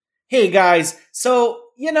Hey guys,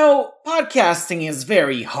 podcasting is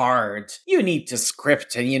very hard. You need to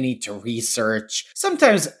script and you need to research.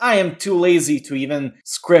 Sometimes I am too lazy to even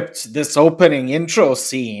script this opening intro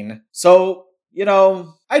scene. So,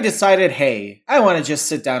 I decided, hey, I want to just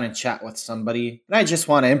sit down and chat with somebody, and I just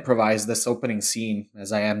want to improvise this opening scene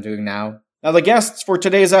as I am doing now. Now, the guest for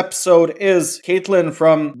today's episode is Caitlin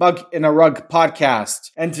from Bug in a Rug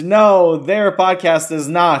podcast. And no, their podcast is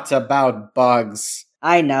not about bugs.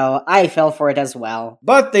 I know, I fell for it as well.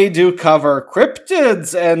 But they do cover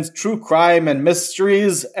cryptids and true crime and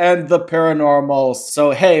mysteries and the paranormal. So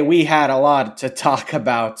hey, we had a lot to talk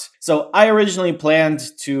about. So I originally planned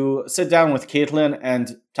to sit down with Caitlin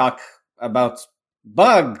and talk about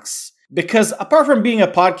bugs. Because apart from being a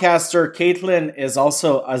podcaster, Caitlin is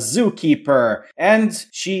also a zookeeper. And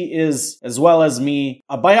she is, as well as me,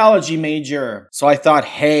 a biology major. So I thought,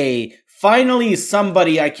 hey, finally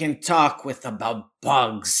somebody I can talk with about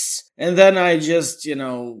bugs. And then I just,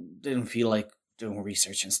 didn't feel like doing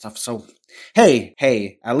research and stuff. So,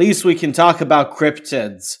 hey, at least we can talk about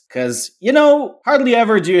cryptids. Because, hardly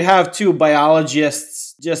ever do you have two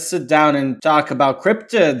biologists just sit down and talk about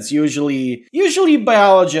cryptids. Usually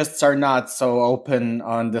biologists are not so open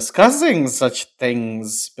on discussing such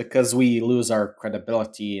things because we lose our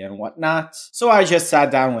credibility and whatnot. So I just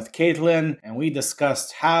sat down with Caitlin and we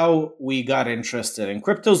discussed how we got interested in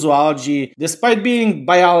cryptozoology despite being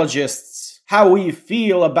biologists. How we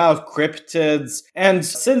feel about cryptids, and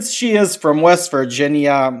since she is from West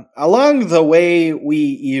Virginia, along the way we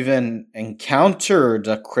even encountered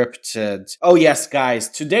a cryptid. Oh yes, guys,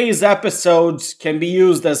 today's episode can be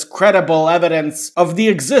used as credible evidence of the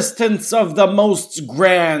existence of the most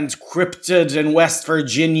grand cryptid in West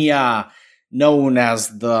Virginia, known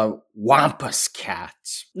as the Wampus Cat.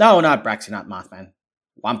 No, not Braxy, not Mothman.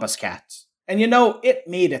 Wampus Cat. And it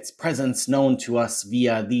made its presence known to us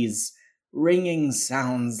via these ringing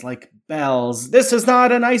sounds like bells. This is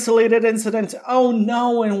not an isolated incident. Oh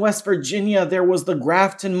no, in West Virginia there was the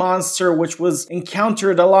Grafton Monster, which was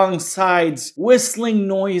encountered alongside whistling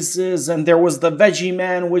noises, and there was the Veggie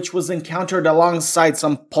Man, which was encountered alongside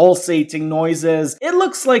some pulsating noises. It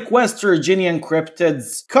looks like West Virginian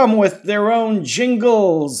cryptids come with their own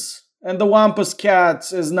jingles, and the Wampus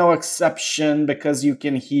Cat is no exception because you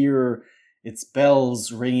can hear its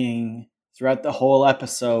bells ringing throughout the whole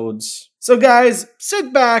episode. So guys,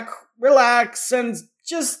 sit back, relax, and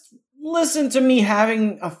just listen to me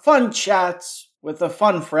having a fun chat with a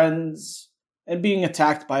fun friends and being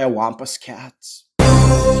attacked by a Wampus Cat.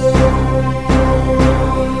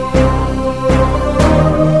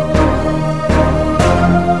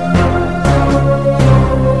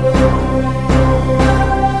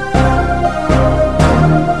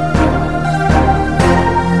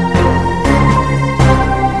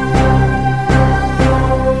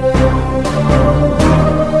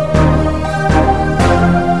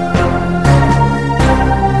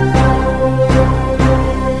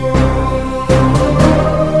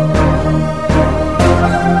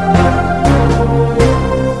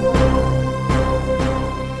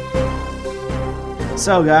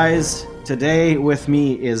 So guys, today with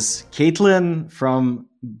me is Caitlin from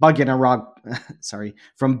Bug in a Rug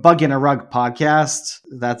podcast.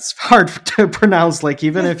 That's hard to pronounce, like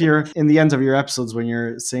even if you're in the end of your episode when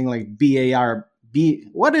you're saying like B-A-R-B,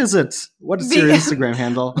 what is it? What is your Instagram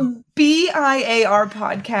handle? B-I-A-R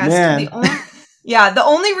podcast. The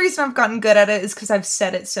only reason I've gotten good at it is because I've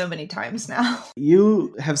said it so many times now.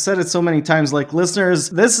 You have said it so many times. Like, listeners,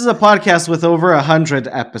 this is a podcast with over 100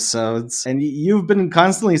 episodes, and you've been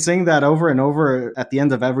constantly saying that over and over at the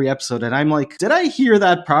end of every episode, and I'm like, did I hear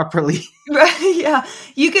that properly? Yeah,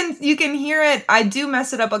 you can hear it. I do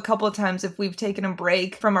mess it up a couple of times if we've taken a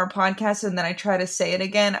break from our podcast and then I try to say it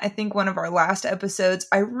again. I think one of our last episodes,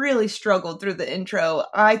 I really struggled through the intro.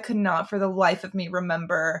 I could not for the life of me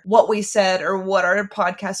remember what we said or what our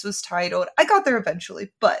podcast was titled. I got there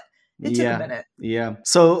eventually, but it took a minute. Yeah.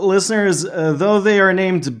 So listeners, though they are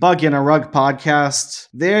named Bug in a Rug podcast,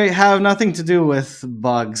 they have nothing to do with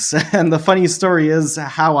bugs. And the funny story is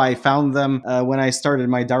how I found them. When I started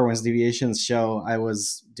my Darwin's Deviations show, I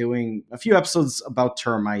was doing a few episodes about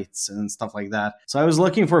termites and stuff like that. So I was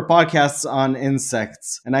looking for podcasts on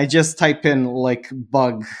insects, and I just type in like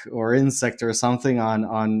bug or insect or something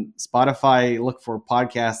on Spotify, look for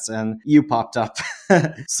podcasts, and you popped up.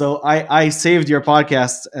 So I saved your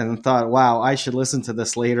podcast and thought, wow, I should listen to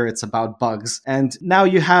this later. It's about bugs. And now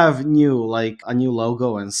you have a new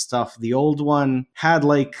logo and stuff. The old one had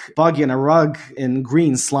like Bug in a Rug in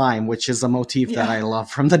green slime, which is a motif that I love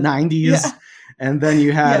from the 90s. Yeah. And then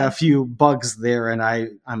you had Yeah. a few bugs there, and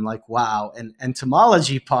I'm like, wow, an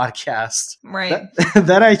entomology podcast. Right.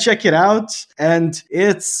 Then I check it out, and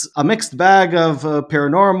it's a mixed bag of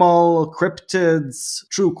paranormal, cryptids,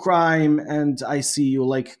 true crime, and I see you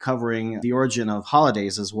like covering the origin of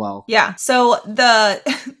holidays as well. Yeah. So the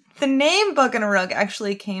the name Bug in a Rug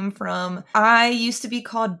actually came from, I used to be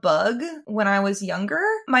called Bug when I was younger.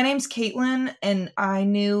 My name's Caitlin, and I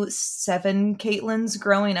knew 7 Caitlins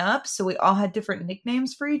growing up, so we all had different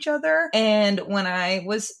nicknames for each other. And when I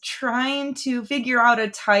was trying to figure out a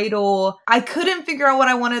title, I couldn't figure out what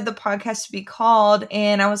I wanted the podcast to be called.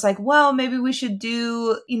 And I was like, well, maybe we should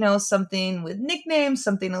do, something with nicknames,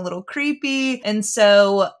 something a little creepy. And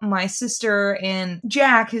so my sister and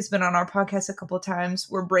Jack, who's been on our podcast a couple of times,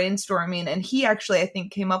 were brainstorming, and he actually, I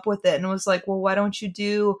think, came up with it and was like, well, why don't you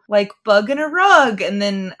do like Bug in a Rug? And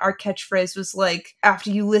then our catchphrase was like, after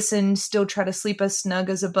you listen, still try to sleep as snug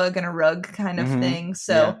as a bug in a rug kind of thing.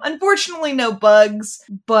 So unfortunately, no bugs,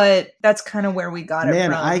 but that's kind of where we got it from.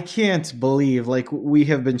 Man, I can't believe, like, we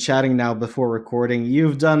have been chatting now before recording.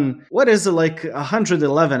 You've done, what is it, like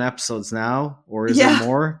 111 episodes now? Or is it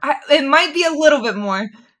more? It might be a little bit more.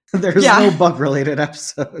 There's no bug-related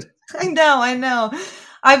episode. I know.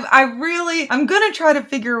 I'm gonna try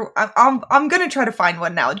to I'm gonna try to find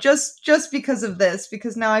one now, just because of this,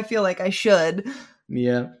 because now I feel like I should.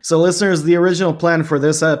 Yeah. So listeners, the original plan for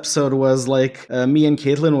this episode was like me and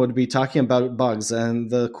Caitlin would be talking about bugs. And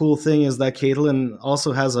the cool thing is that Caitlin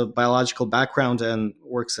also has a biological background and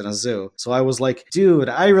works in a zoo. So I was like, dude,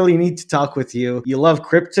 I really need to talk with you. You love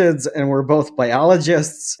cryptids and we're both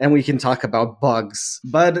biologists and we can talk about bugs.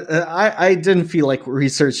 But I didn't feel like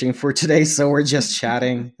researching for today. So we're just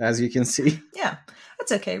chatting, as you can see. Yeah.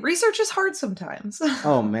 That's okay. Research is hard sometimes.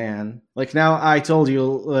 Oh, man. Like, now I told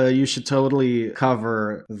you you should totally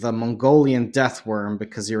cover the Mongolian death worm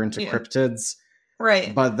because you're into cryptids.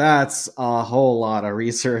 Right. But that's a whole lot of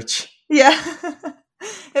research. Yeah.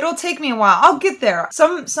 It'll take me a while. I'll get there.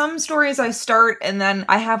 Some stories I start and then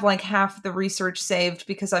I have like half the research saved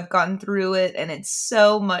because I've gotten through it and it's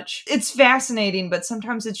so much. It's fascinating, but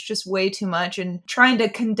sometimes it's just way too much, and trying to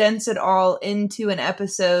condense it all into an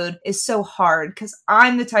episode is so hard because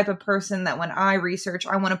I'm the type of person that when I research,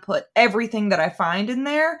 I want to put everything that I find in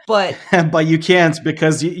there, but but you can't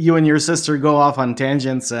because you and your sister go off on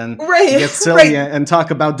tangents and get silly and talk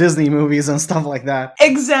about Disney movies and stuff like that.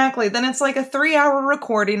 Exactly. Then it's like a 3-hour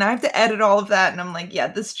recording. I have to edit all of that. And I'm like,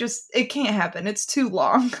 yeah, it can't happen. It's too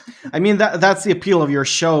long. I mean, that's the appeal of your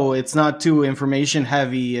show. It's not too information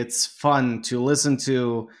heavy. It's fun to listen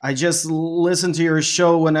to. I just listen to your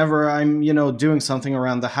show whenever I'm, doing something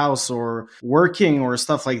around the house or working or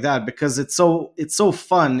stuff like that, because it's so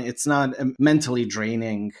fun. It's not mentally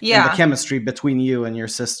draining. Yeah. And the chemistry between you and your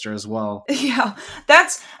sister as well. Yeah.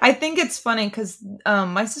 I think it's funny because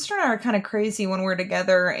my sister and I are kind of crazy when we're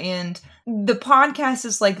together, and the podcast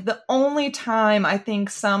is like the only time I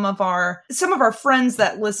think some of our friends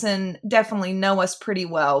that listen definitely know us pretty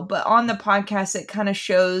well, but on the podcast it kind of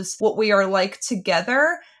shows what we are like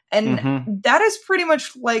together. And that is pretty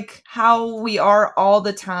much like how we are all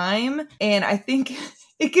the time. And I think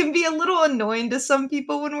it can be a little annoying to some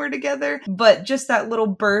people when we're together, but just that little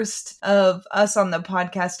burst of us on the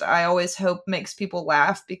podcast, I always hope makes people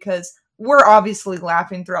laugh, because we're obviously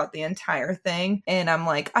laughing throughout the entire thing. And I'm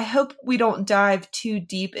like, I hope we don't dive too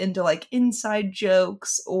deep into like inside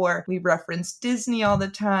jokes, or we reference Disney all the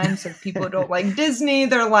time. So if people don't like Disney,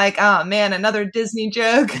 they're like, oh man, another Disney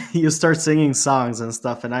joke. You start singing songs and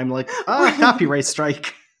stuff, and I'm like, copyright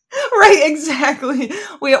strike. Right, exactly.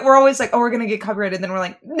 We're always like, oh, we're going to get copyrighted. And then we're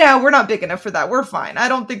like, no, we're not big enough for that. We're fine. I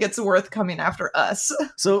don't think it's worth coming after us.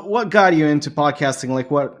 So what got you into podcasting?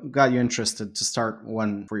 Like, what got you interested to start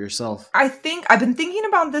one for yourself? I think I've been thinking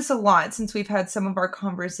about this a lot since we've had some of our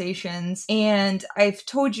conversations. And I've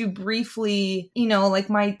told you briefly, like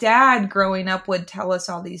my dad growing up would tell us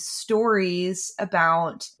all these stories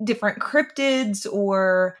about different cryptids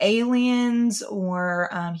or aliens, or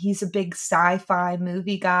he's a big sci-fi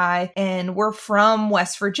movie guy. And we're from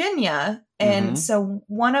West Virginia. And so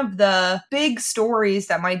one of the big stories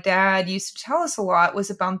that my dad used to tell us a lot was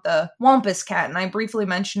about the Wampus cat. And I briefly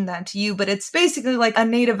mentioned that to you, but it's basically like a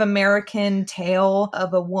Native American tale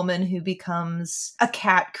of a woman who becomes a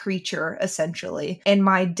cat creature, essentially. And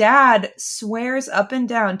my dad swears up and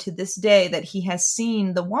down to this day that he has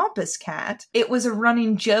seen the Wampus cat. It was a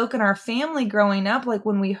running joke in our family growing up. Like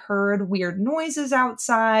when we heard weird noises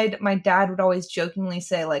outside, my dad would always jokingly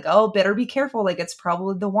say like, oh, better be careful. Like it's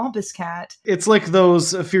probably the Wampus cat. It's like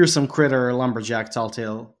those fearsome critter lumberjack tall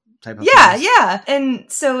tale type of Yeah, things. yeah. And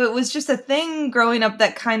so it was just a thing growing up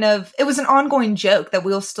that it was an ongoing joke that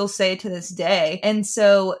we'll still say to this day. And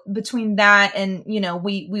so between that and,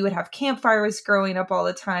 we would have campfires growing up all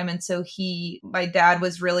the time. And so my dad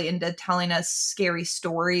was really into telling us scary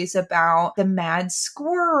stories about the mad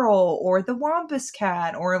squirrel or the wampus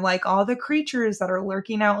cat or like all the creatures that are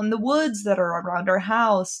lurking out in the woods that are around our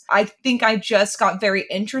house. I think I just got very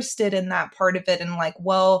interested in that part of it and like,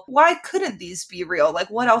 well, why couldn't these be real? Like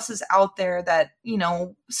what else is out there that,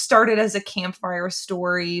 started as a campfire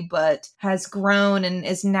story, but has grown and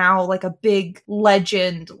is now like a big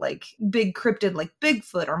legend, like big cryptid, like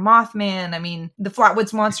Bigfoot or Mothman. I mean, the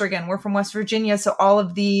Flatwoods Monster, again, we're from West Virginia, so all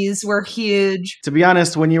of these were huge. To be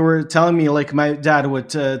honest, when you were telling me, like, my dad would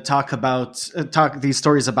talk these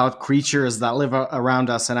stories about creatures that live around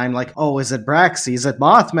us, and I'm like, oh, is it Braxy? Is it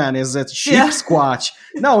Mothman? Is it Sheep Squatch?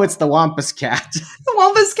 No, it's the Wampus Cat. The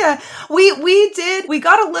Wampus Cat. We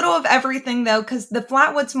got a little of everything though, because the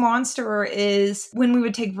Flatwoods Monster is when we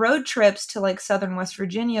would take road trips to like southern West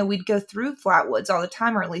Virginia, we'd go through Flatwoods all the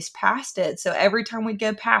time, or at least past it. So every time we'd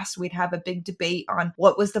go past, we'd have a big debate on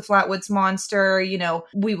what was the Flatwoods Monster.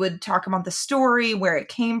 We would talk about the story, where it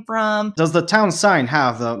came from. Does the town sign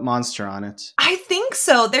have the monster on it? I think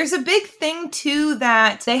so. There's a big thing too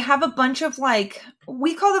that they have a bunch of like,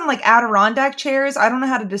 we call them like Adirondack chairs. I don't know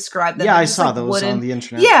how to describe them. Yeah, They're I just, saw like, those wooden. on the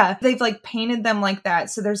internet. Yeah, they've like painted them like that.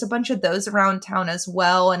 So there's a bunch of those around town as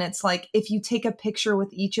well. And it's like, if you take a picture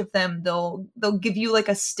with each of them, they'll give you like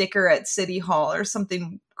a sticker at City Hall or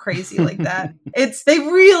something crazy like that. They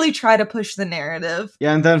really try to push the narrative.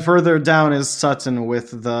 Yeah, and then further down is Sutton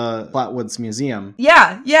with the Flatwoods Museum.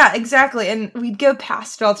 Yeah, exactly. And we'd go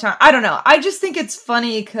past it all the time. I don't know. I just think it's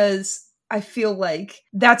funny because I feel like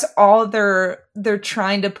that's all they're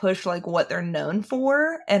trying to push, like what they're known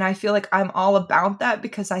for. And I feel like I'm all about that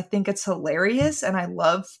because I think it's hilarious and I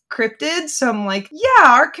love cryptids. So I'm like, yeah,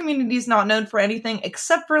 our community is not known for anything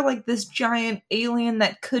except for like this giant alien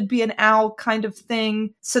that could be an owl kind of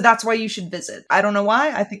thing. So that's why you should visit. I don't know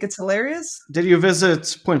why. I think it's hilarious. Did you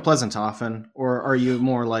visit Point Pleasant often, or are you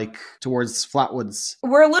more like towards Flatwoods?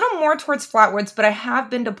 We're a little more towards Flatwoods, but I have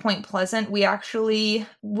been to Point Pleasant. We actually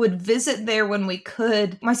would visit there when we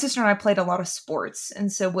could. My sister and I played a lot of sports.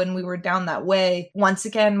 And so when we were down that way, once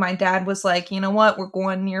again, my dad was like, you know what? We're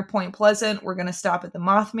going near Point Pleasant. We're going to stop at the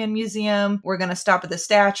Mothman Museum. We're going to stop at the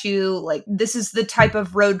statue. Like, this is the type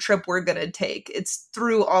of road trip we're going to take. It's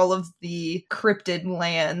through all of the cryptid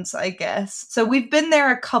lands, I guess. So we've been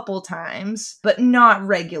there a couple times, but not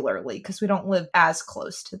regularly because we don't live as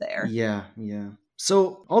close to there. Yeah.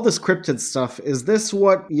 So all this cryptid stuff, is this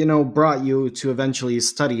what, brought you to eventually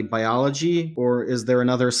study biology, or is there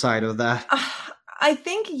another side of that? I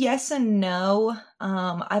think yes and no.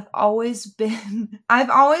 I've always been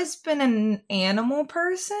an animal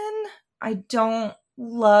person. I don't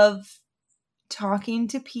love talking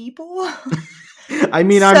to people. I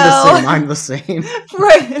mean, I'm the same.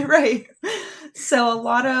 Right. So a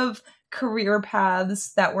lot of career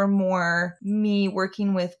paths that were more me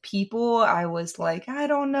working with people, I was like, I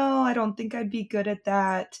don't know, I don't think I'd be good at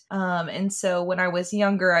that. And so when I was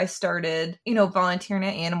younger, I started, volunteering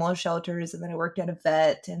at animal shelters, and then I worked at a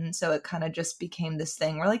vet. And so it kind of just became this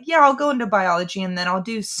thing where like, yeah, I'll go into biology and then I'll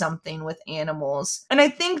do something with animals. And I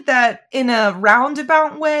think that in a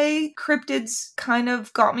roundabout way, cryptids kind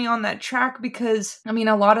of got me on that track because,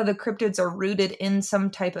 a lot of the cryptids are rooted in some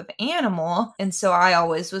type of animal. And so I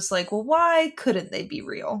always was like, well, why couldn't they be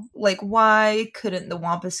real? Like, why couldn't the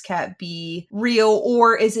Wampus Cat be real?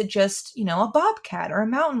 Or is it just, a bobcat or a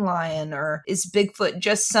mountain lion? Or is Bigfoot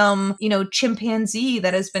just some, chimpanzee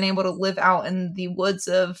that has been able to live out in the woods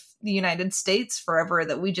of the United States forever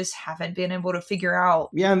that we just haven't been able to figure out?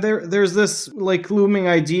 Yeah, and there's this like looming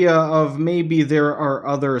idea of maybe there are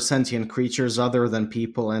other sentient creatures other than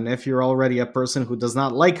people, and if you're already a person who does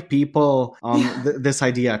not like people, this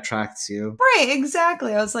idea attracts you. Right,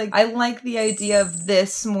 exactly. I was like, I like the idea of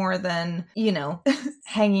this more than,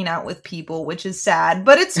 hanging out with people, which is sad,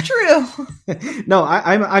 but it's true. No,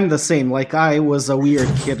 I'm the same. Like, I was a weird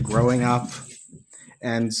kid growing up,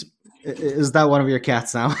 and is that one of your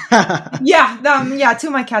cats now? Yeah, two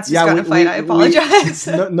of my cats just got in a fight. I apologize.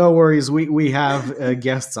 No worries. We have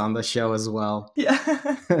guests on the show as well. Yeah.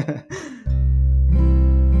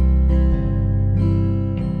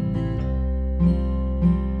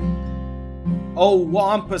 Oh,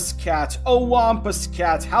 Wampus Cat,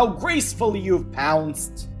 how gracefully you've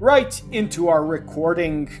pounced right into our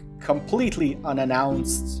recording, completely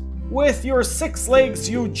unannounced. With your 6 legs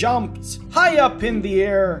you jumped high up in the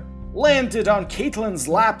air, landed on Caitlin's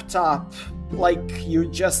laptop like you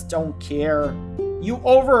just don't care. You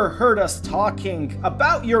overheard us talking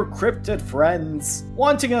about your cryptid friends,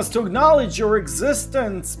 wanting us to acknowledge your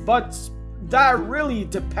existence, but that really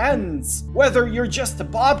depends whether you're just a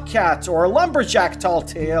bobcat or a lumberjack tall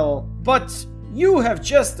tale. But you have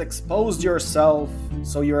just exposed yourself,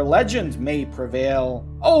 so your legend may prevail.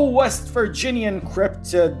 Oh, West Virginian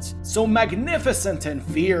cryptid, so magnificent and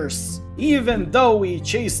fierce. Even though we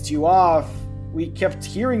chased you off, we kept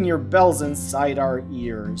hearing your bells inside our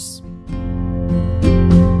ears.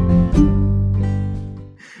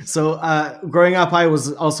 So, growing up, I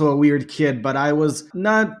was also a weird kid, but I was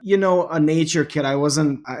not, a nature kid. I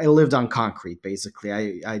lived on concrete,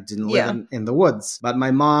 basically. I didn't live in the woods. But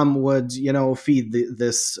my mom would, feed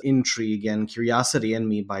this intrigue and curiosity in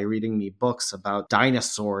me by reading me books about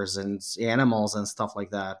dinosaurs and animals and stuff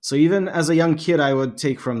like that. So even as a young kid, I would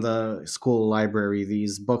take from the school library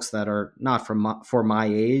these books that are not for my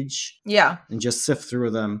age. Yeah. And just sift through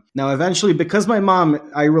them. Now, eventually, because my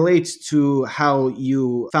mom, I relate to how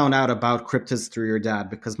you found out about cryptids through your dad,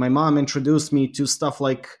 because my mom introduced me to stuff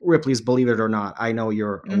like Ripley's Believe It or Not. I know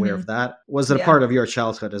you're aware of that. Was it a part of your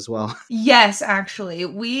childhood as well? Yes, actually.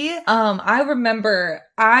 I remember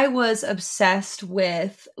I was obsessed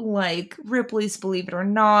with like Ripley's Believe It or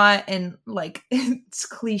Not, and like it's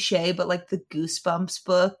cliche, but like the Goosebumps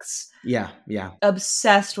books. Yeah.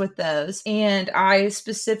 Obsessed with those. And I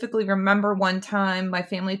specifically remember one time my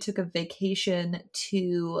family took a vacation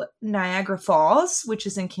to Niagara Falls, which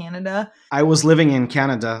is in Canada. I was living in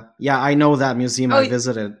Canada. Yeah, I know that museum. I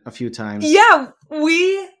visited a few times. Yeah,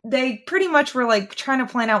 they pretty much were like trying to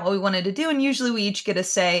plan out what we wanted to do, and usually we each get a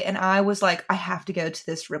say, and I was like, I have to go to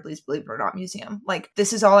this Ripley's Believe It or Not museum. Like,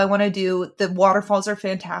 this is all I want to do. The waterfalls are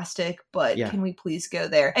fantastic, but can we please go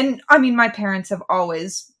there? And I mean, my parents have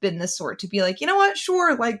always been the sort to be like, you know what,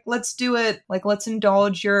 sure, like, let's do it. Like, let's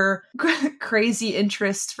indulge your crazy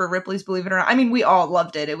interest for Ripley's Believe It or Not. I mean, we all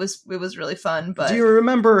loved it. It was really fun. But do you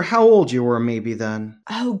remember how old you were maybe then?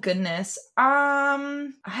 Oh goodness. I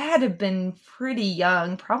had to have been pretty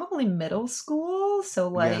young, probably middle school. So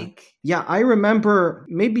like, yeah, I remember,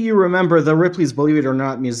 maybe you remember the Ripley's Believe It or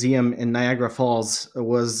Not museum in Niagara Falls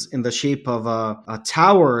was in the shape of a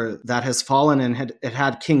tower that has fallen, and it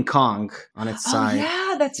had King Kong on its side.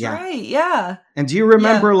 Yeah, that's right. Yeah. And do you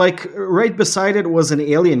remember, like, right beside it was an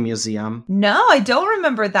alien museum? No, I don't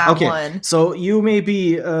remember that one. So you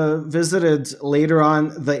maybe visited later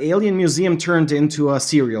on. The alien museum turned into a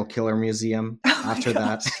serial killer museum after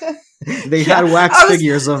that. They had wax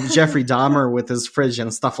figures of Jeffrey Dahmer with his fridge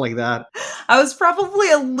and stuff like that. I was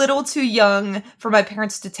probably a little too young for my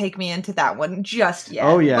parents to take me into that one just yet.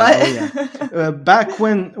 Oh yeah. Back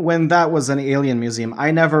when that was an alien museum, I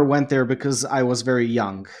never went there because I was very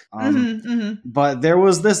young. But there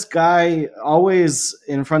was this guy always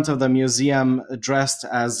in front of the museum dressed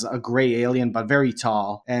as a gray alien, but very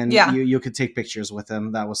tall. And you could take pictures with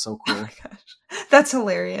him. That was so cool. Oh my gosh. That's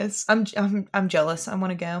hilarious. I'm jealous. I want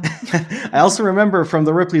to go. I also remember from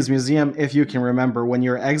the Ripley's Museum, if you can remember, when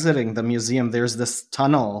you're exiting the museum, there's this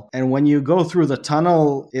tunnel. And when you go through the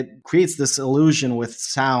tunnel, it creates this illusion with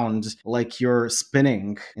sound, like you're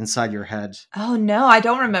spinning inside your head. Oh, no, I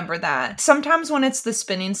don't remember that. Sometimes when it's the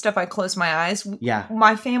spinning stuff, I close my eyes. Yeah.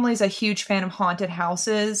 My family's a huge fan of haunted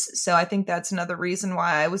houses. So I think that's another reason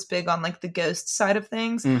why I was big on like the ghost side of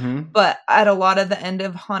things. But at a lot of the end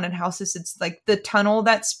of haunted houses, it's like the tunnel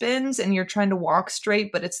that spins and you're trying to walk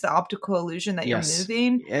straight, but it's the optical illusion that you're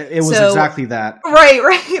moving. It was exactly that.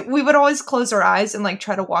 Right. We would always close our eyes and like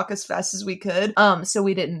try to walk as fast as we could, so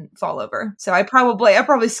we didn't fall over. So I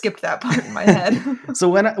probably skipped that part in my head. So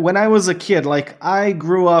when I was a kid, like I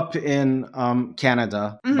grew up in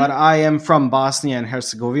Canada, but I am from Bosnia and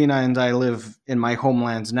Herzegovina, and I live in my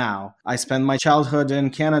homeland now. I spent my childhood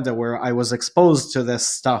in Canada, where I was exposed to this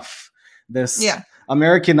stuff. This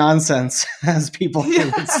American nonsense, as people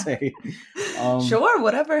would say. Sure,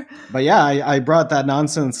 whatever. But yeah, I brought that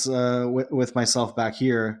nonsense with myself back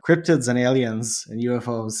here. Cryptids and aliens and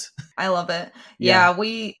UFOs. I love it. Yeah,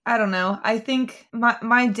 I don't know. I think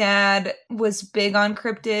my dad was big on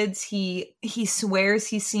cryptids. He swears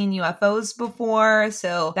he's seen UFOs before,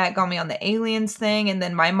 so that got me on the aliens thing. And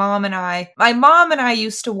then my mom and I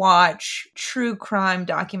used to watch true crime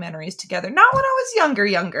documentaries together. Not when I was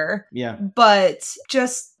younger. Yeah. But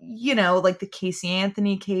just like the Casey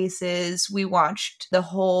Anthony cases. We watched the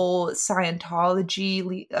whole Scientology,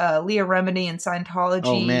 Leah Remini and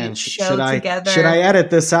Scientology show together. Should I edit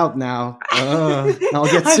this out now? I'll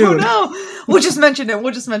get sued. I don't know. We'll just mention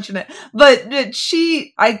it. But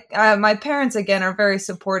my parents again are very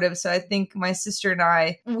supportive. So I think my sister and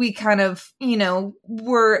I, we kind of,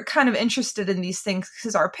 were kind of interested in these things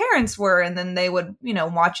because our parents were, and then they would,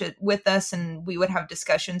 watch it with us and we would have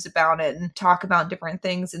discussions about it and talk about different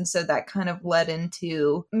things. And so that kind of led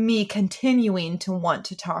into me continuing to want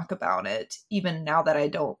to talk about it, even now that I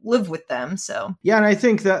don't live with them. So yeah, and I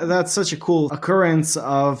think that's such a cool occurrence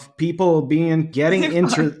of people getting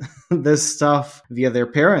into this stuff via their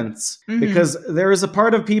parents, because there is a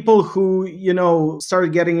part of people who,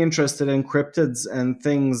 started getting interested in cryptids and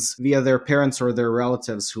things via their parents or their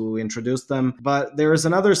relatives who introduced them. But there is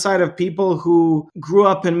another side of people who grew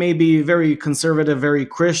up in maybe very conservative, very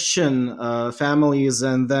Christian families,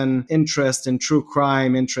 and then interest in true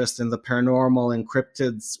crime, interest in the paranormal and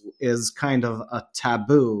cryptids is kind of a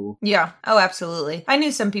taboo. Yeah. Oh, absolutely. I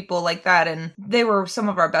knew some people like that, and they were some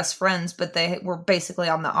of our best friends, but they were basically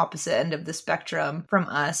on the opposite end of the spectrum from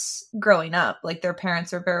us growing up. Like their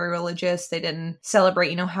parents are very religious. They didn't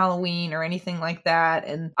celebrate, Halloween or anything like that.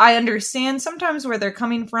 And I understand sometimes where they're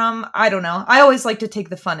coming from. I don't know. I always like to take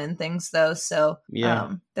the fun in things though. So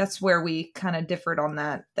that's where we kind of differed on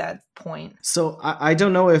that point. So I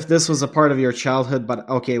don't know if this was a part of your childhood, but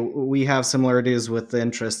okay, we have similarities with the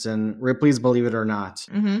interest in Ripley's Believe It or Not.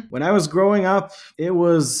 When I was growing up, it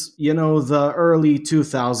was, the early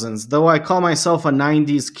 2000s, though I call myself a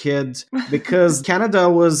 90s kid because Canada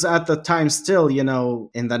was at the time still, in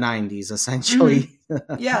the 90s, essentially.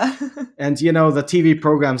 Yeah. And, the TV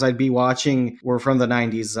programs I'd be watching were from the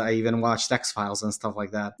 90s. I even watched X-Files and stuff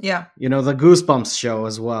like that. Yeah. The Goosebumps show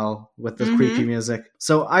as well with the creepy music.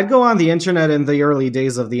 So I'd go on the internet in the early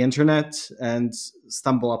days of the internet and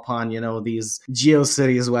stumble upon, these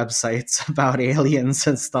GeoCities websites about aliens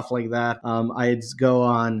and stuff like that. I'd go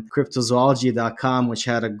on cryptozoology.com, which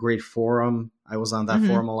had a great forum. I was on that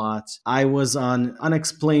forum a lot. I was on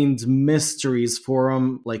Unexplained Mysteries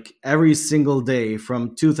forum like every single day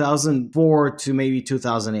from 2004 to maybe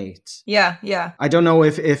 2008. Yeah. I don't know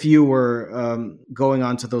if you were going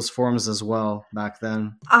on to those forums as well back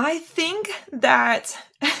then. I think that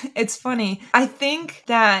it's funny. I think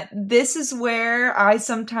that this is where I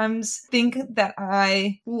sometimes think that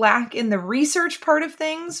I lack in the research part of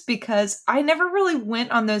things because I never really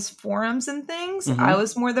went on those forums and things. I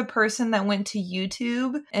was more the person that went to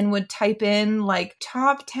YouTube and would type in like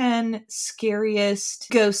top 10 scariest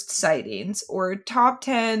ghost sightings or top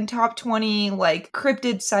 10, top 20 like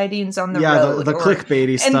cryptid sightings on the road. The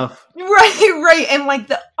clickbaity stuff. Right. And like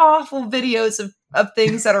the awful videos of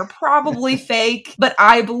things that are probably fake, but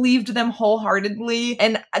I believed them wholeheartedly.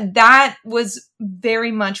 And that was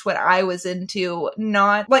very much what I was into.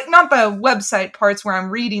 Not the website parts where I'm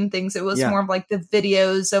reading things. It was more of like the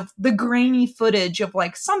videos of the grainy footage of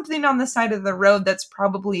like something on the side of the road that's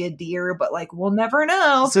probably a deer, but like we'll never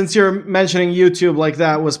know. Since you're mentioning YouTube, like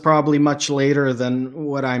that was probably much later than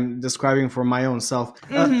what I'm describing for my own self.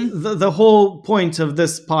 The whole point of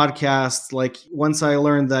this podcast, like once I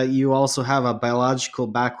learned that you also have a biological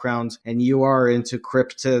background and you are into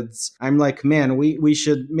cryptids, I'm like, man, we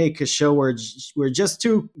should make a show where we're just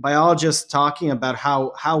two biologists talking about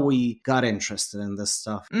how we got interested in this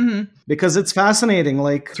stuff. Because it's fascinating,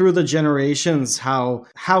 like through the generations, how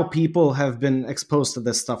people have been exposed to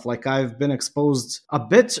this stuff. Like I've been exposed a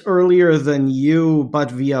bit earlier than you, but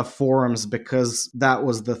via forums because that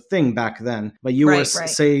was the thing back then. But you were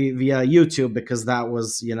say via YouTube because that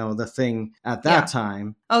was, the thing at that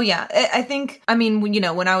time. Oh, yeah. I think,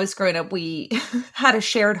 when I was growing up, we had a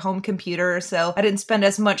shared home computer, so I didn't spend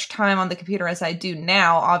as much time on the computer as I do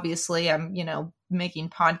now. Obviously, I'm, making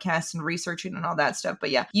podcasts and researching and all that stuff. But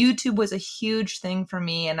yeah, YouTube was a huge thing for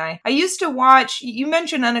me. And I used to watch, you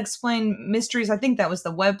mentioned Unexplained Mysteries. I think that was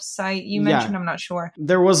the website you mentioned. I'm not sure.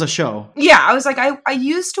 There was a show. Yeah, I was like, I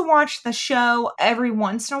used to watch the show every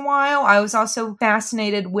once in a while. I was also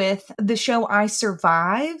fascinated with the show I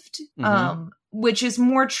Survived. Which is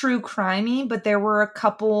more true crimey, but there were a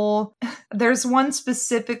couple. There's one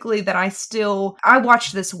specifically that I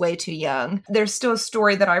watched this way too young. There's still a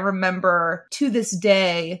story that I remember to this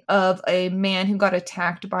day of a man who got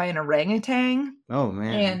attacked by an orangutan. Oh,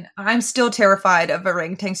 man. And I'm still terrified of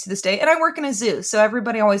orangutans to this day. And I work in a zoo, so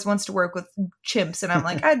everybody always wants to work with chimps. And I'm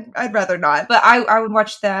like, I'd rather not. But I would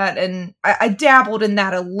watch that, and I dabbled in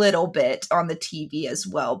that a little bit on the TV as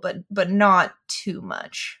well, but not too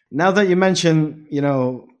much. Now that you mention,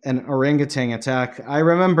 an orangutan attack, I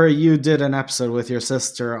remember you did an episode with your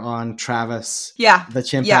sister on Travis, Yeah. the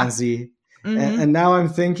chimpanzee. Mhm. And now I'm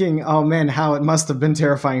thinking, oh man, how it must have been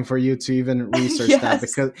terrifying for you to even research that. Yes.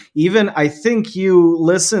 Because even I think you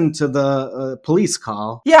listened to the police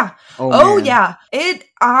call. Yeah. Oh, man. Yeah.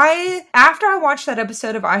 After I watched that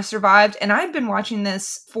episode of I Survived, and I'd been watching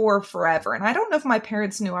this for forever, and I don't know if my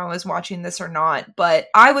parents knew I was watching this or not, but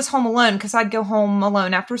I was home alone because I'd go home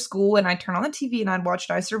alone after school and I'd turn on the TV and I'd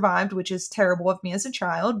watched I Survived, which is terrible of me as a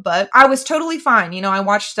child, but I was totally fine. You know, I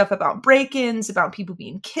watched stuff about break-ins, about people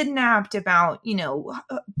being kidnapped, about, you know,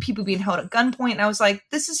 people being held at gunpoint, and I was like,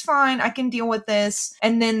 this is fine. I can deal with this.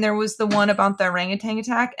 And then there was the one about the orangutan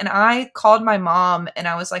attack, and I called my mom and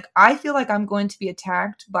I was like, I feel like I'm going to be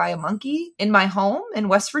attacked by a monkey in my home in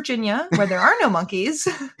West Virginia where there are no monkeys.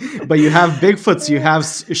 But you have Bigfoots, you have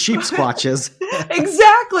sheep squatches.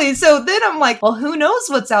 Exactly. So then I'm like, well, who knows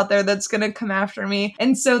what's out there that's going to come after me?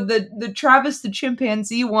 And so the Travis the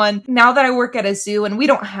chimpanzee one, now that I work at a zoo and we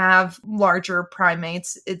don't have larger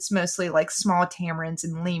primates, it's mostly like small tamarins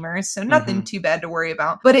and lemurs. So nothing too bad to worry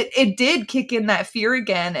about. But it did kick in that fear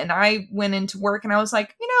again. And I went into work and I was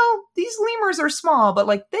like, you know, these lemurs are small, but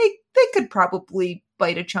like they could probably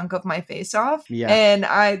bite a chunk of my face off. Yeah.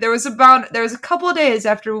 And there was a couple of days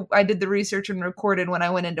after I did the research and recorded when I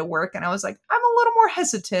went into work, and I was like, I'm a little more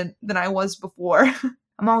hesitant than I was before.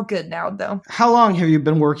 I'm all good now though. How long have you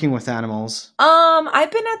been working with animals?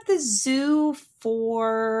 I've been at the zoo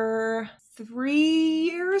for 3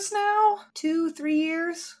 years now. 2-3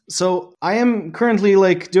 years. So I am currently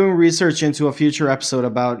like doing research into a future episode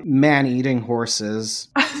about man-eating horses.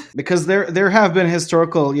 Because there have been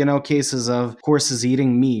historical, you know, cases of horses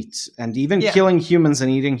eating meat and even killing humans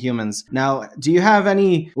and eating humans. Now, do you have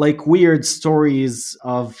any like weird stories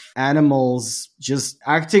of animals just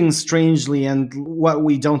acting strangely and what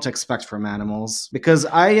we don't expect from animals? Because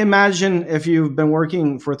I imagine if you've been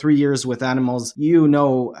working for 3 years with animals, you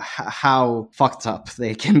know how fucked up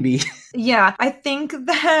they can be. Yeah, I think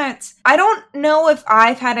that I don't know if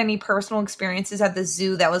I've had any personal experiences at the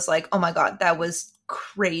zoo that was like, oh my God, that was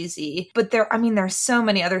crazy. But there's so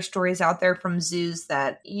many other stories out there from zoos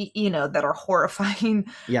that, you know, that are horrifying.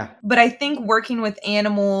 Yeah. But I think working with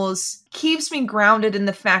animals keeps me grounded in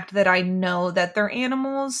the fact that I know that they're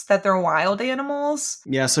animals, that they're wild animals.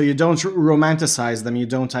 Yeah, so you don't romanticize them, you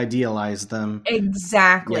don't idealize them.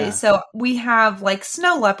 Exactly. Yeah. So we have like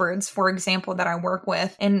snow leopards, for example, that I work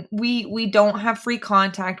with, and we don't have free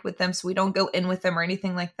contact with them, so we don't go in with them or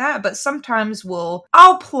anything like that. But sometimes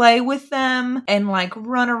I'll play with them and like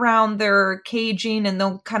run around their caging, and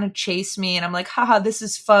they'll kind of chase me, and I'm like, haha, this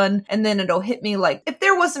is fun. And then it'll hit me like, if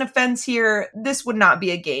there wasn't a fence here, this would not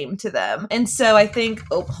be a game to them. And so I think,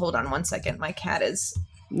 oh, hold on one second. My cat is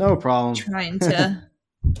no problem trying to...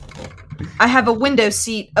 I have a window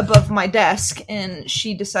seat above my desk, and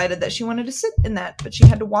she decided that she wanted to sit in that, but she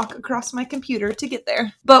had to walk across my computer to get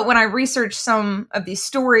there. But when I researched some of these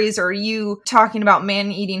stories, or you talking about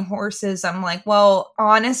man-eating horses, I'm like, well,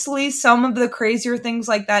 honestly, some of the crazier things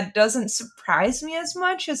like that doesn't surprise me as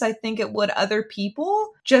much as I think it would other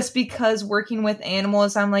people, just because working with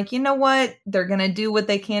animals, I'm like, you know what? They're gonna do what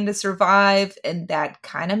they can to survive, and that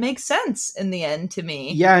kind of makes sense in the end to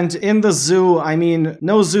me. Yeah, and in the zoo, I mean,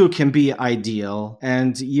 no zoo can be ideal,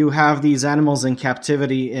 and you have these animals in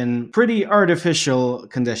captivity in pretty artificial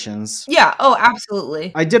conditions. Yeah, oh,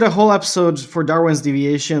 absolutely. I did a whole episode for Darwin's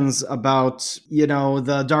Deviations about, you know,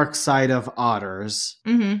 the dark side of otters.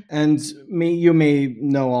 Mm-hmm. And you may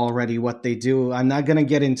know already what they do. I'm not going to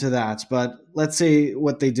get into that, but let's say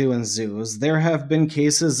what they do in zoos. There have been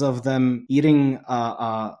cases of them eating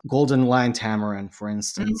golden lion tamarin, for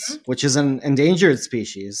instance, which is an endangered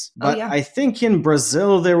species. But I think in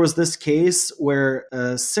Brazil, there was this case where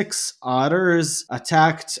 6 otters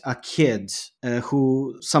attacked a kid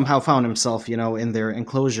who somehow found himself, you know, in their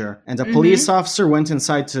enclosure. And a police officer went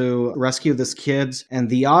inside to rescue this kid, and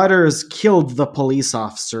the otters killed the police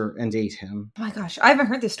officer and ate him. Oh my gosh, I haven't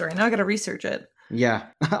heard this story. Now I gotta research it. Yeah,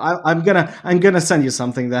 I'm gonna send you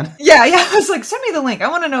something then. Yeah, I was like, send me the link. I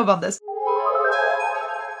want to know about this.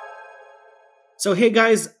 So hey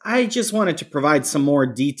guys, I just wanted to provide some more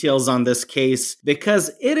details on this case because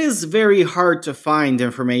it is very hard to find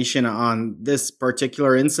information on this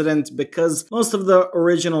particular incident because most of the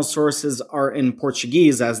original sources are in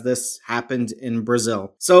Portuguese, as this happened in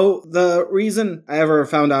Brazil. So the reason I ever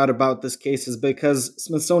found out about this case is because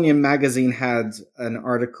Smithsonian Magazine had an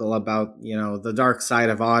article about, you know, the dark side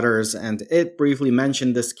of otters, and it briefly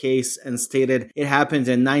mentioned this case and stated it happened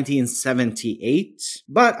in 1978.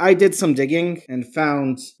 But I did some digging, and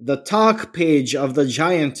found the talk page of the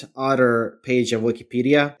giant otter page of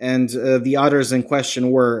Wikipedia. And the otters in question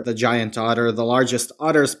were the giant otter, the largest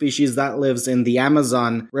otter species that lives in the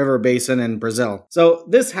Amazon River Basin in Brazil. So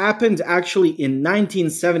this happened actually in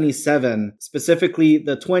 1977, specifically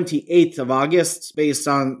the 28th of August, based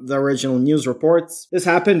on the original news reports. This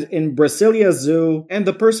happened in Brasilia Zoo, and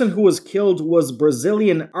the person who was killed was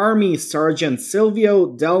Brazilian Army Sergeant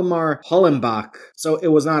Silvio Delmar Hollenbach. So it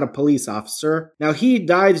was not a police officer. Now, he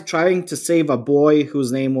died trying to save a boy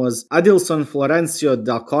whose name was Adilson Florencio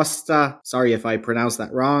da Costa, sorry if I pronounced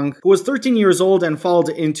that wrong, who was 13 years old and fell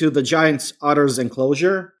into the giant otter's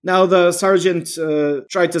enclosure. Now, the sergeant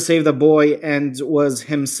tried to save the boy and was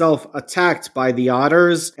himself attacked by the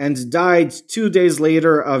otters and died 2 days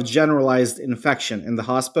later of generalized infection in the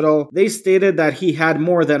hospital. They stated that he had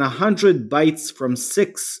more than 100 bites from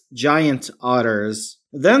 6 giant otters.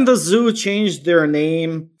 Then the zoo changed their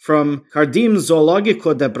name from Jardim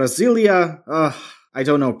Zoológico de Brasília, I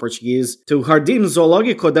don't know Portuguese, to Jardim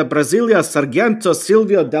Zoológico de Brasília Sargento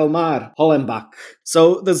Silvio Delmar Hollenbach.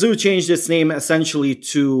 So the zoo changed its name essentially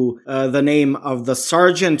to the name of the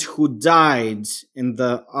sergeant who died in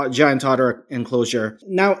the giant otter enclosure.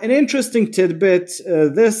 Now, an interesting tidbit,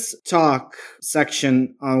 this talk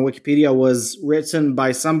section on Wikipedia was written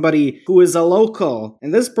by somebody who is a local.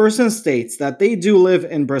 And this person states that they do live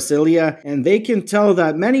in Brasilia, and they can tell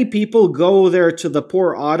that many people go there to the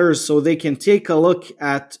poor otters so they can take a look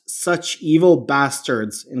at such evil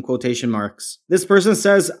bastards, in quotation marks. This person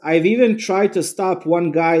says, I've even tried to stop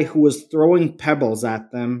one guy who was throwing pebbles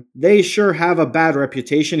at them. They sure have a bad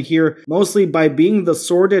reputation here, mostly by being the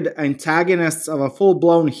sordid antagonists of a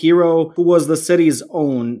full-blown hero who was the city's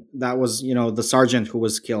own. That was, the sergeant who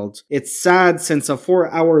was killed. It's sad since a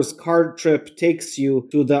 4 hours car trip takes you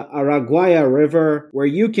to the Araguaia River, where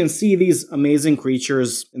you can see these amazing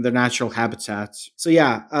creatures in their natural habitat. So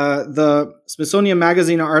yeah, the Smithsonian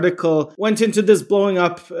Magazine article went into this blowing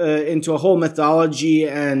up into a whole mythology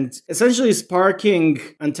and essentially sparking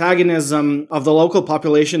antagonism of the local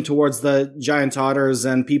population towards the giant otters,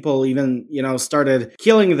 and people even, started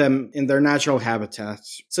killing them in their natural habitat.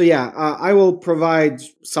 So yeah, I will provide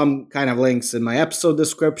some kind of links in my episode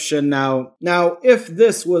description. Now, if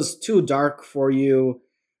this was too dark for you,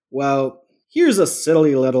 well, here's a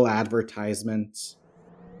silly little advertisement.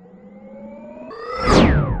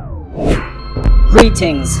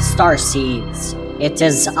 Greetings, starseeds. It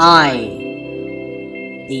is I,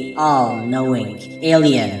 the all-knowing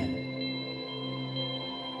alien,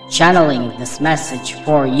 channeling this message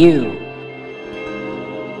for you.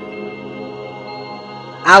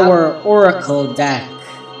 Our oracle deck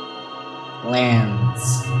lands.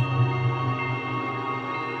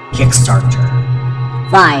 Kickstarter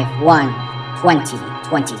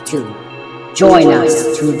 5/1/2022. Join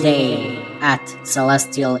us today at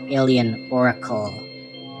Celestial Alien Oracle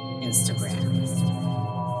Instagram.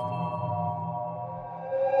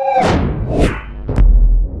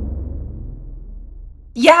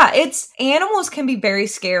 Yeah, animals can be very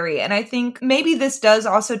scary. And I think maybe this does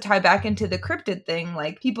also tie back into the cryptid thing.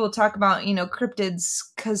 Like, people talk about, cryptids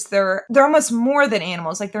because they're almost more than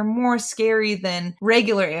animals. Like, they're more scary than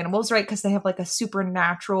regular animals, right? Because they have like a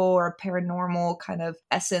supernatural or paranormal kind of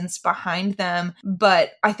essence behind them.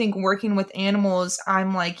 But I think working with animals,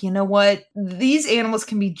 I'm like, you know what? These animals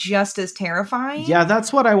can be just as terrifying. Yeah,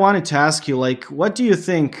 that's what I wanted to ask you. Like, what do you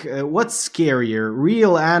think? What's scarier,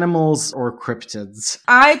 real animals or cryptids?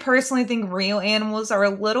 I personally think real animals are a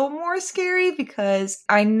little more scary because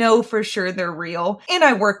I know for sure they're real and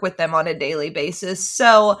I work with them on a daily basis.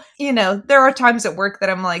 So, there are times at work that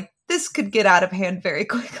I'm like, this could get out of hand very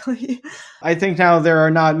quickly. I think now there are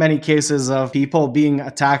not many cases of people being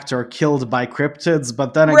attacked or killed by cryptids,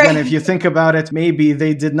 but then again, if you think about it, maybe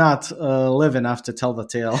they did not live enough to tell the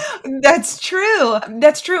tale. That's true.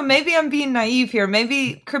 Maybe I'm being naive here.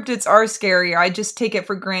 Maybe cryptids are scarier. I just take it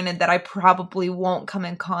for granted that I probably won't come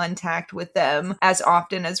in contact with them as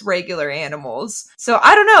often as regular animals. So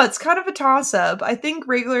I don't know. It's kind of a toss-up. I think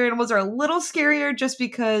regular animals are a little scarier just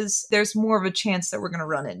because there's more of a chance that we're going to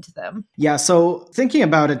run into them. Yeah, so thinking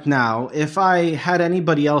about it now, if I had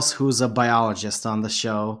anybody else who's a biologist on the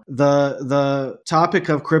show, the topic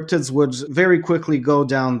of cryptids would very quickly go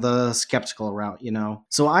down the skeptical route,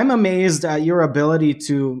 So I'm amazed at your ability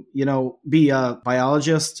to, be a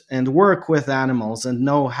biologist and work with animals and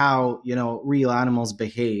know how, real animals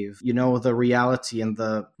behave, the reality and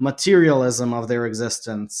the materialism of their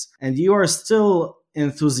existence. And you are still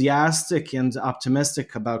enthusiastic and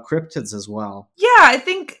optimistic about cryptids as well. Yeah, I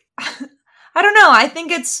think I don't know. I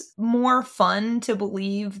think it's more fun to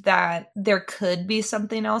believe that there could be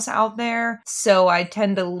something else out there. So I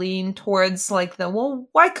tend to lean towards like well,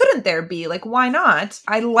 why couldn't there be? Like, why not?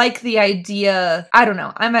 I like the idea. I don't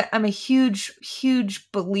know. I'm a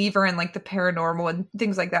huge believer in like the paranormal and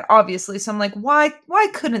things like that, obviously. So I'm like, why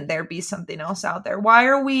couldn't there be something else out there? Why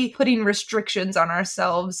are we putting restrictions on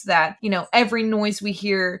ourselves that, every noise we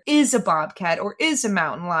hear is a bobcat or is a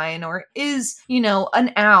mountain lion or is,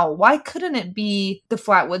 an owl? Why couldn't it be the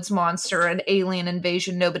Flatwoods Monster, an alien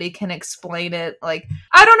invasion? Nobody can explain it. Like,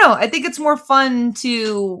 I don't know. I think it's more fun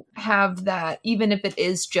to have that, even if it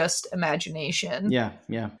is just imagination. Yeah.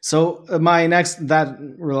 So that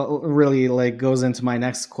really like goes into my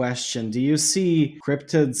next question. Do you see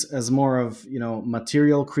cryptids as more of,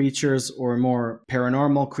 material creatures or more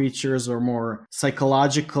paranormal creatures or more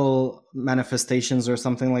psychological manifestations or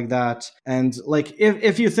something like that? And like,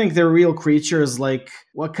 if you think they're real creatures, like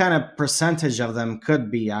what kind of percentage of them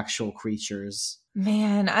could be actual creatures?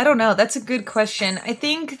 Man, I don't know. That's a good question. I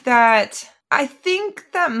think that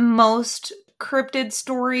most cryptid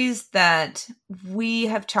stories that we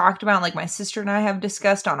have talked about, like my sister and I have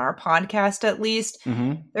discussed on our podcast at least,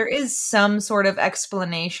 there is some sort of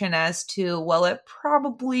explanation as to, well, it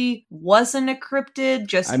probably wasn't a cryptid,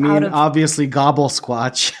 just obviously Gobble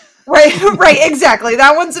Squatch. Right, exactly.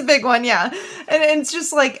 That one's a big one, yeah. And it's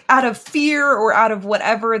just like out of fear or out of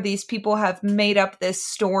whatever, these people have made up this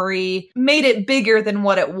story, made it bigger than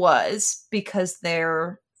what it was because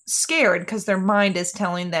they're scared, because their mind is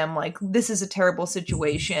telling them like, this is a terrible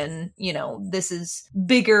situation, this is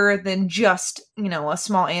bigger than just, a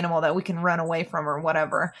small animal that we can run away from or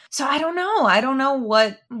whatever. So I don't know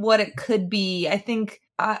what it could be. I think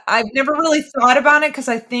I've never really thought about it because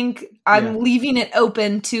I think I'm leaving it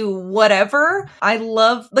open to whatever. I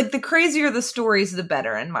love, like, the crazier the stories, the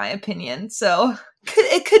better, in my opinion. So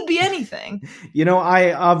it could be anything.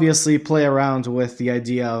 I obviously play around with the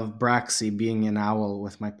idea of Braxy being an owl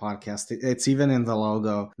with my podcast. It's even in the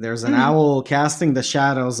logo. There's an owl casting the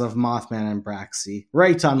shadows of Mothman and Braxy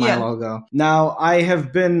right on my logo. Now, I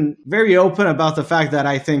have been very open about the fact that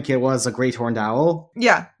I think it was a great horned owl.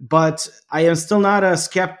 Yeah. But I am still not a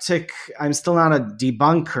skeptic. I'm still not a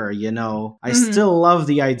debunker, I still love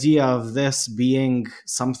the idea of this being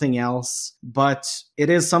something else, but it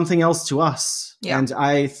is something else to us. Yeah. And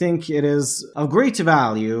I think it is of great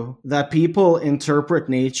value that people interpret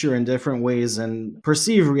nature in different ways and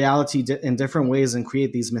perceive reality in different ways and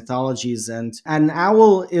create these mythologies. And an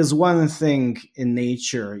owl is one thing in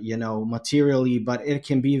nature, materially, but it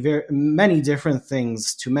can be very many different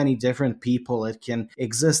things to many different people. It can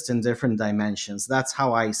exist in different dimensions. That's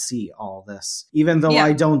how I see all this. Even though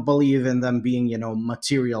I don't believe in them being,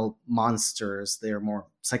 material monsters, they're more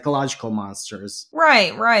psychological monsters.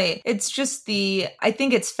 Right. It's just I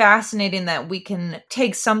think it's fascinating that we can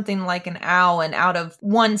take something like an owl and out of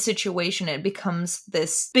one situation, it becomes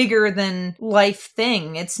this bigger than life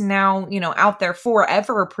thing. It's now, out there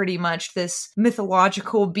forever, pretty much, this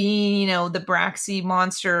mythological being, the Braxy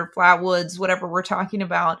monster, Flatwoods, whatever we're talking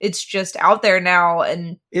about. It's just out there now.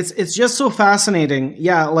 And it's just so fascinating.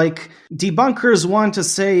 Yeah. Like debunkers want to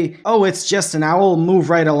say, oh, it's just an owl, move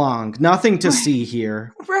right along. Nothing to see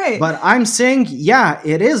here. Right. But I'm saying,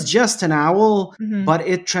 it is just an owl, but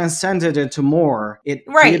it transcended into more. It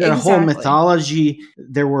created a whole mythology.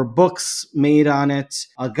 There were books made on it.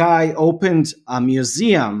 A guy opened a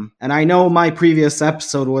museum. And I know my previous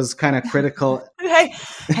episode was kind of critical. Hey,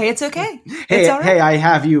 it's okay. Hey, I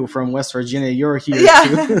have you from West Virginia. You're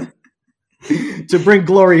here to bring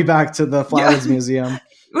glory back to the Flatwoods Museum.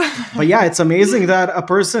 But it's amazing that a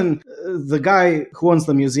person, the guy who owns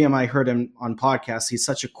the museum, I heard him on podcasts, he's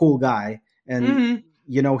such a cool guy. And,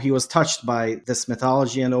 he was touched by this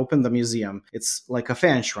mythology and opened the museum. It's like a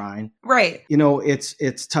fan shrine. Right.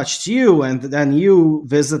 It's touched you, and then you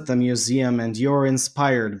visit the museum and you're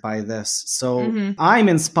inspired by this. So I'm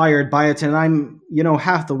inspired by it, and I'm,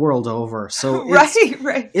 half the world over. So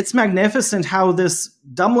it's magnificent how this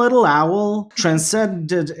dumb little owl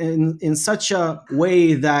transcended in such a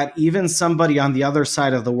way that even somebody on the other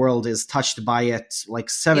side of the world is touched by it like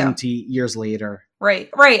 70 years later.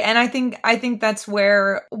 Right. And I think that's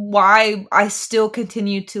why I still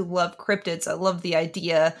continue to love cryptids. I love the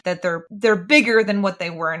idea that they're bigger than what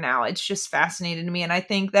they were now. It's just fascinating to me. And I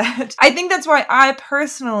think that's why I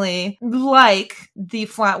personally like the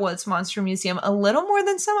Flatwoods Monster Museum a little more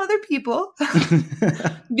than some other people.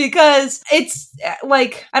 Because it's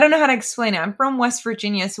like, I don't know how to explain it. I'm from West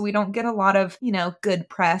Virginia, so we don't get a lot of, good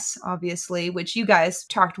press, obviously, which you guys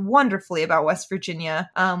talked wonderfully about West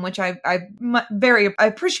Virginia, which I very I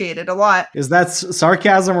appreciate it a lot. Is that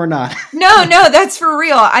sarcasm or not? No, that's for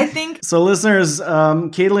real. I think. So listeners,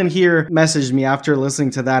 Caitlin here messaged me after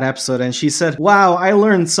listening to that episode, and she said, wow, I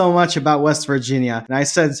learned so much about West Virginia. And I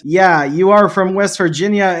said, yeah, you are from West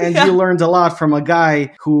Virginia, and you learned a lot from a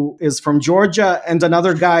guy who is from Georgia and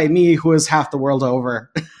another guy, me, who is half the world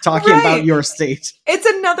over, talking about your state. It's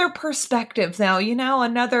another perspective now,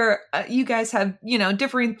 another, you guys have,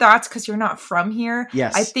 differing thoughts because you're not from here.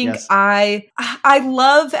 Yes. I think I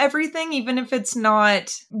love everything, even if it's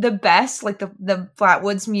not the best, like the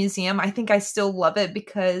Flatwoods Museum. I think I still love it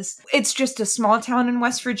because it's just a small town in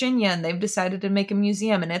West Virginia and they've decided to make a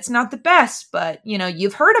museum, and it's not the best, but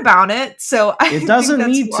you've heard about it. So it doesn't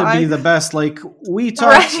need to be the best. Like we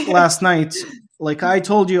talked last night. Like I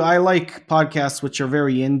told you, I like podcasts which are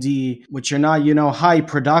very indie, which are not, high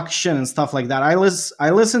production and stuff like that. I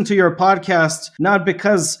listen to your podcast not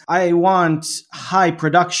because I want high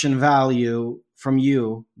production value from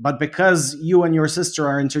you, but because you and your sister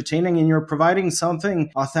are entertaining and you're providing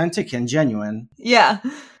something authentic and genuine. Yeah.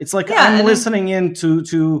 It's like I'm listening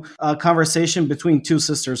to a conversation between two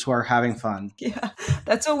sisters who are having fun. Yeah,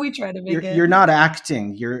 that's what we try to make it. You're not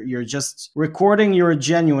acting. You're just recording your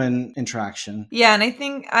genuine interaction. Yeah, and I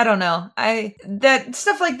think, I don't know, that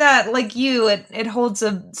stuff like that, like you, it holds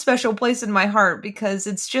a special place in my heart because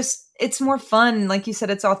it's more fun. Like you said,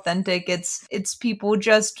 it's authentic. It's people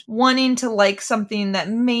just wanting to like something that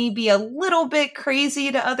may be a little bit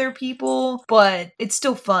crazy to other people, but it's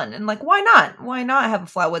still fun. And like, why not? Why not have a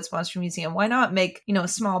Flatwoods Monster Museum? Why not make, a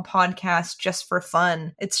small podcast just for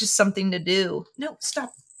fun? It's just something to do. No,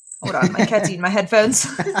 stop. Hold on. My cat's eating my headphones.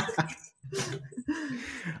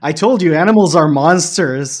 I told you, animals are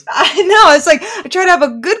monsters. I know. It's like, I try to have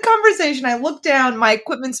a good conversation. I look down, my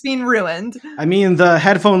equipment's being ruined. I mean, the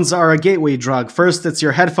headphones are a gateway drug. First, it's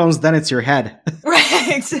your headphones, then it's your head.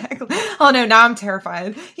 Right, exactly. Oh no, now I'm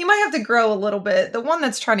terrified. He might have to grow a little bit. The one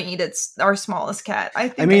that's trying to eat it's our smallest cat. I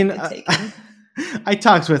could take him. I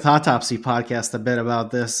talked with Autopsy Podcast a bit about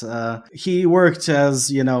this. He worked as,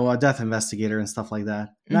 a death investigator and stuff like that.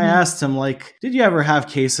 And I asked him, like, did you ever have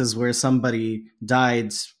cases where somebody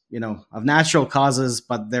died, of natural causes,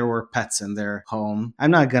 but there were pets in their home?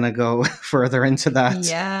 I'm not going to go further into that.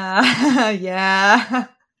 Yeah. Yeah.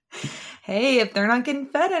 Hey, if they're not getting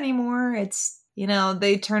fed anymore, it's,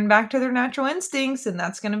 they turn back to their natural instincts, and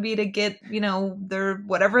that's going to be to get, their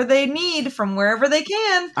whatever they need from wherever they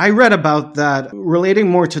can. I read about that relating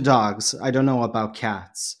more to dogs. I don't know about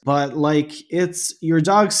cats, but like it's your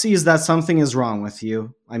dog sees that something is wrong with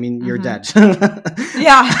you. I mean, you're dead.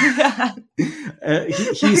 Yeah.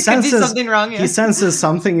 He senses something wrong. Yeah. He senses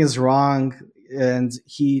something is wrong, and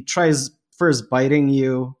he tries first biting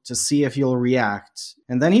you to see if you'll react.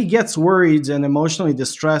 And then he gets worried and emotionally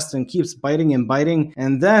distressed and keeps biting and biting.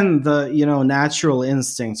 And then the, natural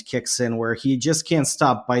instinct kicks in where he just can't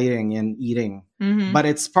stop biting and eating. Mm-hmm. But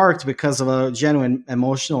it's sparked because of a genuine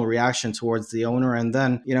emotional reaction towards the owner. And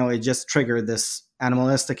then, it just triggered this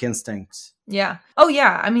animalistic instinct. Yeah. Oh,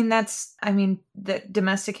 yeah. I mean, the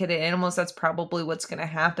domesticated animals, that's probably what's going to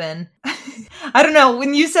happen. I don't know.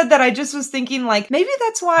 When you said that, I just was thinking, like, maybe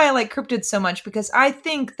that's why I like cryptids so much, because I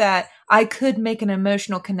think that I could make an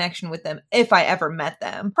emotional connection with them if I ever met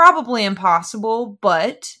them. Probably impossible,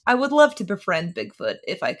 but I would love to befriend Bigfoot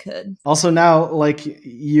if I could. Also now, like,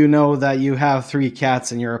 that you have 3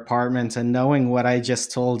 cats in your apartment, and knowing what I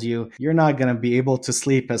just told you, you're not going to be able to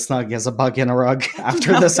sleep as snug as a bug in a rug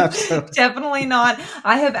after this episode. Definitely not.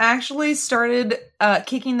 I have actually started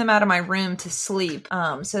kicking them out of my room to sleep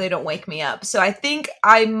so they don't wake me up. So I think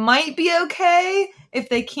I might be okay if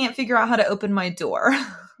they can't figure out how to open my door.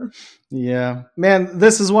 Yeah, man,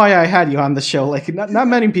 this is why I had you on the show. Like, not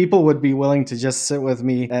many people would be willing to just sit with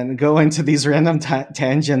me and go into these random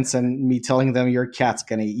tangents and me telling them your cat's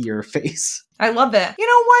gonna eat your face. I love it.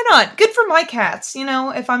 Why not? Good for my cats,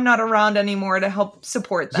 if I'm not around anymore to help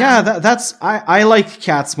support them. Yeah, I like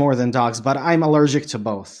cats more than dogs, but I'm allergic to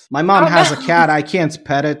both. My mom has a cat. I can't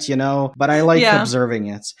pet it, but I like observing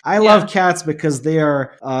it. I love cats because they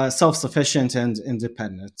are self-sufficient and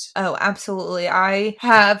independent. Oh, absolutely. I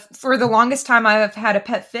have, for the longest time, I've had a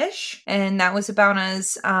pet fish, and that was about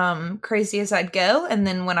as crazy as I'd go. And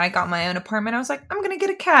then when I got my own apartment, I was like, I'm going to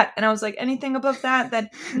get a cat. And I was like, anything above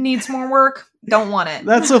that needs more work, Don't want it.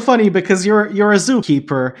 That's so funny because you're a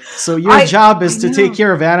zookeeper, so your job is to take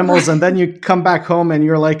care of animals, and then you come back home and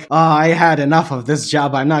you're like, "Oh, I had enough of this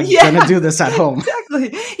job. I'm not gonna do this at home."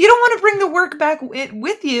 Exactly. You don't want to bring the work back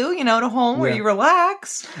with you, to home where you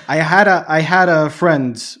relax. I had a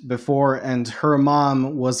friend before, and her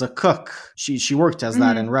mom was a cook. She worked as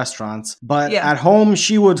that in restaurants, but at home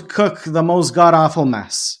she would cook the most god awful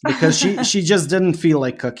mess because she just didn't feel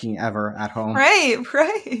like cooking ever at home.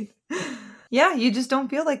 Right. Yeah, you just don't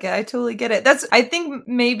feel like it. I totally get it. I think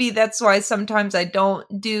maybe that's why sometimes we don't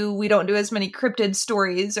do as many cryptid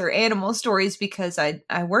stories or animal stories, because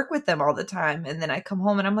I work with them all the time. And then I come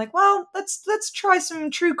home and I'm like, well, let's try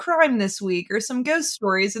some true crime this week or some ghost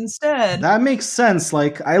stories instead. That makes sense.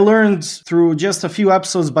 Like, I learned through just a few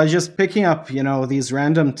episodes by just picking up, these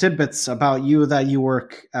random tidbits about you that you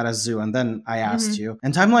work at a zoo. And then I asked you,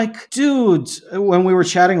 and I'm like, dude, when we were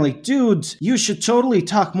chatting, like, dude, you should totally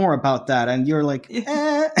talk more about that. And you're like,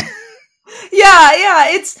 eh. Yeah.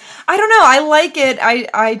 I don't know. I like it.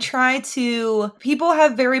 I try to, people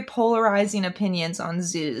have very polarizing opinions on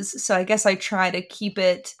zoos. So I guess I try to keep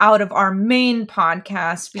it out of our main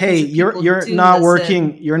podcast. Hey, you're not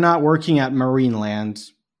working at Marineland.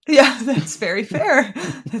 Yeah, that's very fair.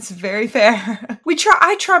 That's very fair.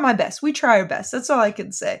 I try my best. We try our best. That's all I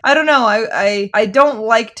can say. I don't know. I don't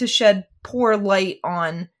like to shed poor light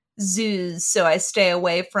on zoos, so I stay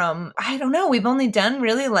away from, I don't know, we've only done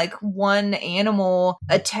really like one animal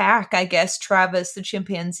attack, I guess, Travis the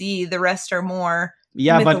chimpanzee. The rest are more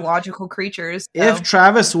mythological creatures. So. If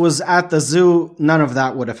Travis was at the zoo, none of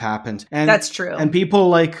that would have happened. And that's true. And people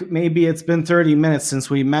like, maybe it's been 30 minutes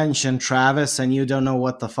since we mentioned Travis and you don't know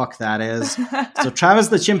what the fuck that is. So Travis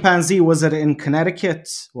the chimpanzee, was it in Connecticut?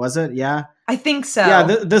 Was it? Yeah. I think so. Yeah,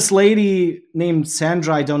 this lady named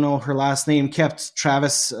Sandra, I don't know her last name, kept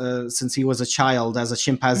Travis since he was a child as a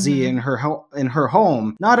chimpanzee in her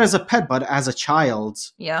home, not as a pet, but as a child.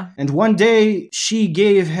 Yeah. And one day she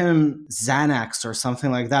gave him Xanax or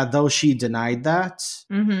something like that, though she denied that.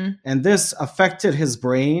 Mm-hmm. And this affected his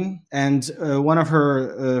brain. And one of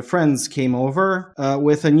her friends came over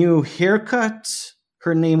with a new haircut.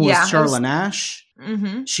 Her name was Charla Nash.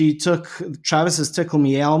 Mm-hmm. She took Travis's Tickle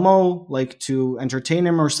Me Elmo, like, to entertain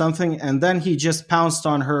him or something, and then he just pounced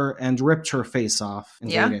on her and ripped her face off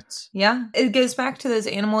and ate it. Yeah, it goes back to those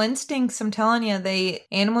animal instincts. I'm telling you,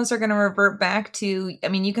 animals are going to revert back to, I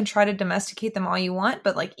mean, you can try to domesticate them all you want,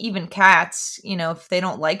 but like even cats, if they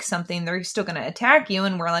don't like something, they're still going to attack you.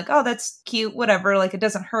 And we're like, oh, that's cute, whatever. Like, it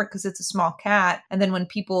doesn't hurt because it's a small cat. And then when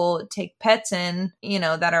people take pets in,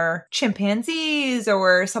 that are chimpanzees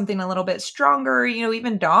or something a little bit stronger,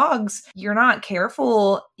 even dogs, you're not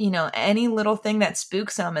careful, any little thing that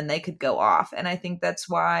spooks them and they could go off. And I think that's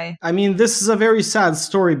why. I mean, this is a very sad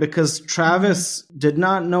story because Travis did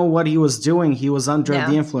not know what he was doing. He was under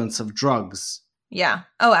the influence of drugs. Yeah.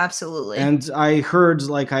 Oh, absolutely. And I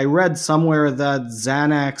read somewhere that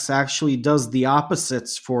Xanax actually does the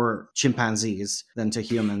opposites for chimpanzees than to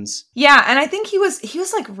humans. Yeah. And I think he was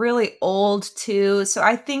like really old too. So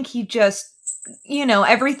I think he just,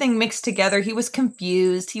 everything mixed together. He was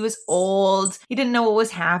confused. He was old. He didn't know what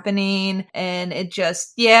was happening. And it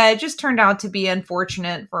just turned out to be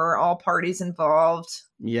unfortunate for all parties involved.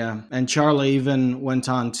 Yeah. And Charla even went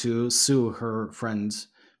on to sue her friend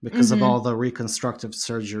because of all the reconstructive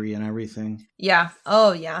surgery and everything. Yeah.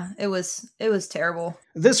 Oh, yeah. It was terrible.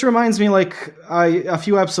 This reminds me, a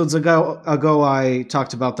few episodes ago I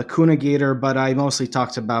talked about the Coonigator, but I mostly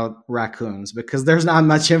talked about raccoons because there's not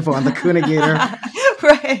much info on the Coonigator.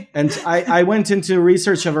 Right. And I went into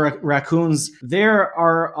research of raccoons. There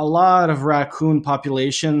are a lot of raccoon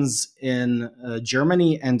populations in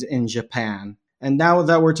Germany and in Japan. And now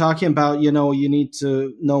that we're talking about, you need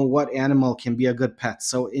to know what animal can be a good pet.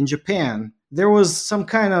 So in Japan, there was some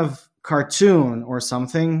kind of cartoon or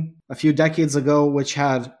something a few decades ago which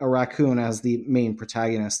had a raccoon as the main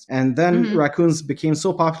protagonist. And then raccoons became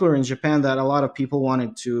so popular in Japan that a lot of people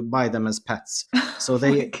wanted to buy them as pets. So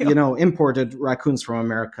they, imported raccoons from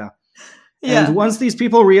America. Yeah. And once these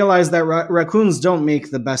people realized that raccoons don't make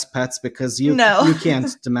the best pets because you can't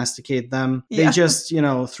domesticate them, they just,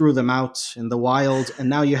 threw them out in the wild. And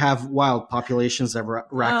now you have wild populations of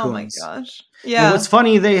raccoons. Oh my gosh. Yeah. And what's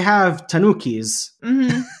funny, they have tanukis.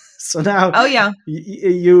 Mm-hmm. So now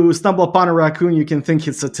you stumble upon a raccoon, you can think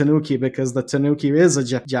it's a tanuki because the tanuki is a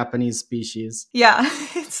Japanese species. Yeah,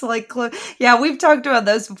 it's like, we've talked about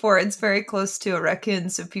those before. It's very close to a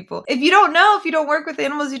raccoon. So people, if you don't work with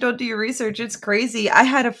animals, you don't do your research, it's crazy. I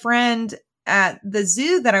had a friend at the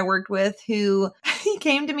zoo that I worked with who he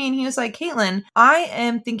came to me and he was like, Caitlin, I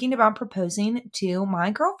am thinking about proposing to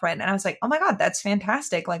my girlfriend. And I was like, oh my God, that's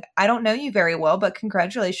fantastic. Like, I don't know you very well, but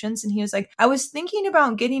congratulations. And he was like, I was thinking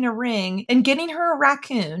about getting a ring and getting her a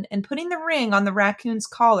raccoon and putting the ring on the raccoon's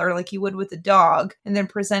collar like you would with a dog and then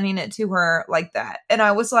presenting it to her like that. And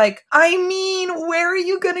I was like, I mean, where are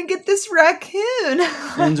you going to get this raccoon?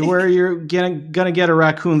 And where you're gonna get a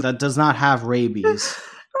raccoon that does not have rabies.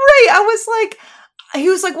 Right. I was like, he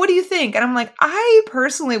was like, what do you think? And I'm like, I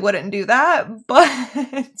personally wouldn't do that, but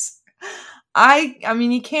I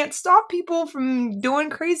mean, you can't stop people from doing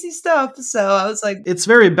crazy stuff. So I was like, it's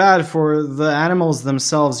very bad for the animals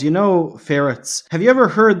themselves. You know, ferrets. Have you ever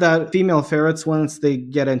heard that female ferrets, once they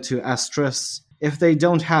get into estrus, if they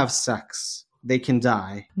don't have sex, they can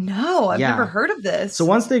die? No, I've never heard of this. So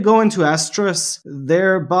once they go into estrus,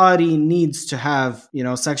 their body needs to have,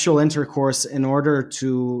 sexual intercourse in order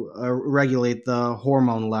to regulate the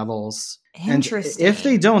hormone levels. Interesting. And if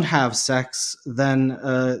they don't have sex, then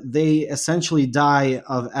they essentially die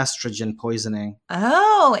of estrogen poisoning.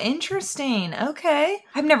 Oh, interesting. Okay.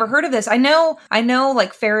 I've never heard of this. I know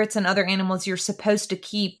like ferrets and other animals you're supposed to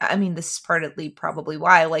keep. I mean, this is partly probably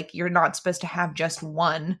why, like, you're not supposed to have just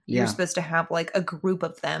one. You're supposed to have like a group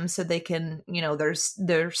of them so they can,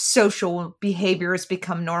 their social behaviors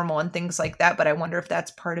become normal and things like that. But I wonder if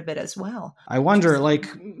that's part of it as well. I wonder, like,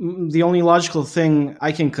 the only logical thing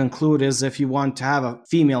I can conclude is if you want to have a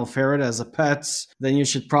female ferret as a pet, then you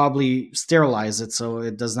should probably sterilize it so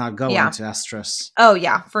it does not go into estrus. Oh,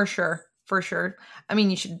 yeah, for sure. For sure. I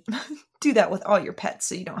mean, you should do that with all your pets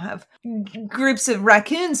so you don't have groups of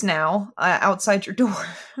raccoons now outside your door.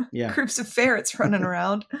 Yeah. Groups of ferrets running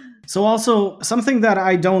around. So also, something that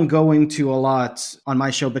I don't go into a lot on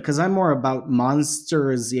my show, because I'm more about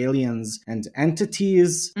monsters, aliens, and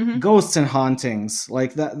entities, ghosts and hauntings.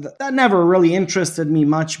 Like, that never really interested me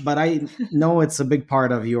much, but I know it's a big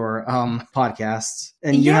part of your podcast.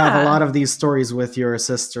 And you have a lot of these stories with your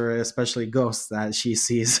sister, especially ghosts that she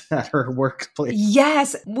sees at her workplace.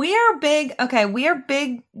 Yes, we are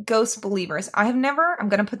big ghost believers. I'm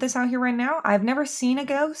going to put this out here right now. I've never seen a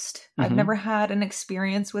ghost. I've never had an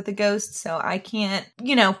experience with a ghost, so I can't,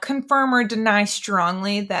 confirm or deny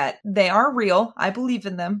strongly that they are real. I believe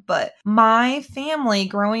in them, but my family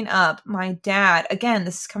growing up, my dad, again,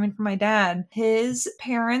 this is coming from my dad, his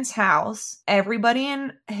parents' house, everybody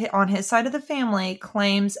on his side of the family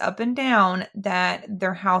claims up and down that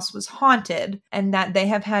their house was haunted and that they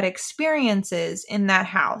have had experiences in that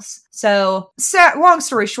house. So, long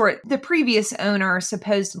story short, the previous owner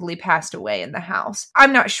supposedly passed away in the house.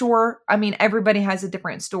 I'm not sure. I mean, everybody has a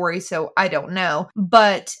different story, so I don't know.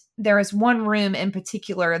 But there is one room in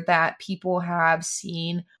particular that people have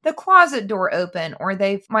seen the closet door open, or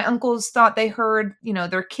my uncles thought they heard,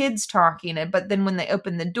 their kids talking, but then when they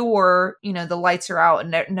opened the door, the lights are out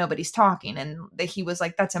and nobody's talking. And he was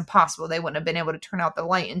like, that's impossible. They wouldn't have been able to turn out the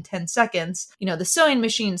light in 10 seconds. The sewing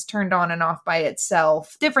machine's turned on and off by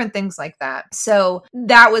itself, different things like that. So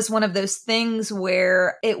that was one of those things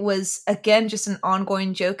where it was, again, just an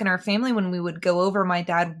ongoing joke in our family. When we would go over, my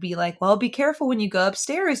dad would be like, well, be careful when you go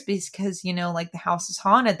upstairs because, like, the house is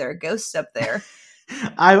haunted. There are ghosts up there.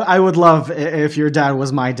 I would love if your dad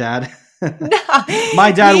was my dad.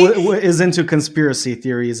 My dad is into conspiracy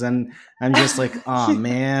theories, and I'm just like, oh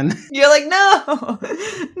man. You're like,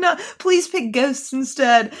 no, please pick ghosts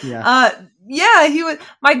instead. Yeah. He would.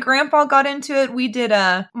 My grandpa got into it. We did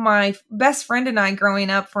my best friend and I growing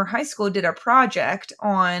up for high school did a project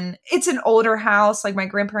on, it's an older house, like my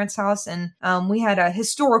grandparents' house. And we had a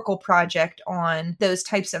historical project on those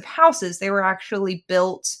types of houses. They were actually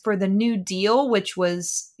built for the New Deal, which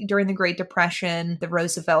was during the Great Depression. The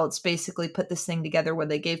Roosevelts basically put this thing together where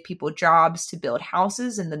they gave people jobs to build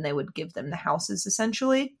houses, and then they would give them the houses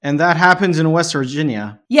essentially. And that happens in West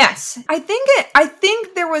Virginia. Yes. I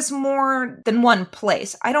think there was more than one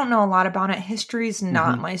place. I don't know a lot about it. History's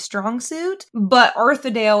not my strong suit, but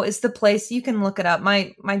Arthurdale is the place. You can look it up.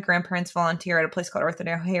 My grandparents volunteer at a place called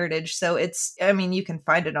Arthurdale Heritage. So you can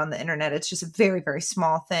find it on the internet. It's just a very, very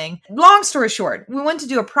small thing. Long story short, we went to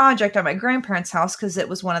do a project at my grandparents' house because it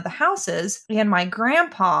was one of the houses, and my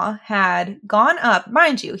grandpa had gone up,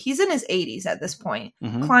 mind you, he's in his 80s at this point,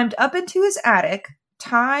 climbed up into his attic,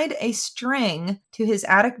 tied a string to his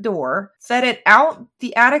attic door, fed it out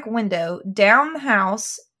the attic window, down the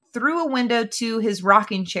house, through a window to his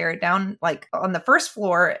rocking chair down like on the first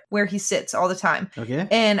floor where he sits all the time. Okay.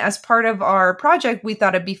 And as part of our project, we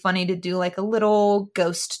thought it'd be funny to do like a little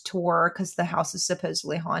ghost tour because the house is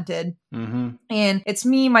supposedly haunted. Mm-hmm. And it's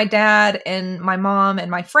me, my dad, and my mom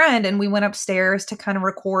and my friend. And we went upstairs to kind of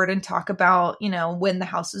record and talk about, you know, when the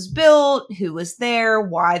house was built, who was there,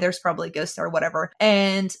 why there's probably ghosts there, whatever.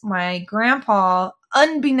 And my grandpa,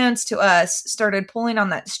 unbeknownst to us, started pulling on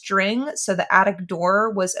that string so the attic door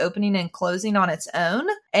was opening and closing on its own.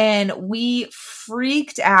 And we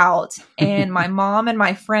freaked out. And my mom and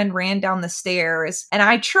my friend ran down the stairs. And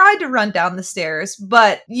I tried to run down the stairs.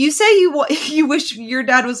 But you say you wish your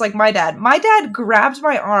dad was like my dad. My dad grabbed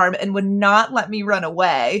my arm and would not let me run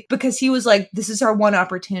away because he was like, this is our one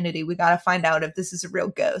opportunity. We got to find out if this is a real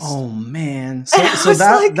ghost. Oh, man. So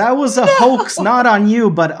that was a hoax, not on you,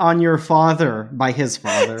 but on your father by his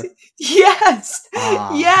father. Yes.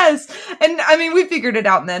 Yes. And I mean, we figured it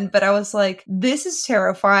out then, but I was like, this is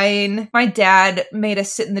terrifying. My dad made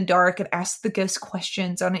us sit in the dark and ask the ghost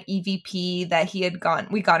questions on an EVP that he had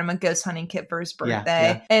gotten. We got him a ghost hunting kit for his birthday.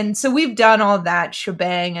 Yeah. And so we've done all that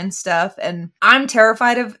shebang and stuff. And I'm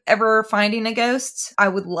terrified of ever finding a ghost. I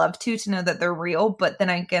would love to know that they're real, but then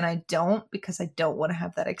again, I don't because I don't want to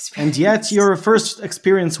have that experience. And yet your first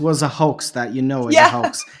experience was a hoax that you know is a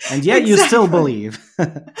hoax. And yet you still believe.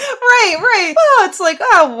 Right. Oh, it's like,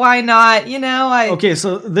 oh, why not? You know, Okay,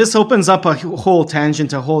 so this opens up a whole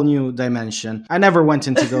tangent, a whole new dimension. I never went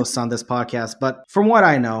into ghosts on this podcast, but from what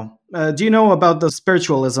I know, do you know about the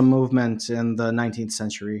spiritualism movement in the 19th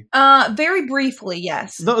century? Very briefly,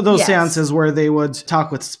 yes. Those seances where they would talk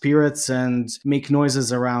with spirits and make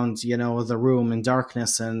noises around, you know, the room in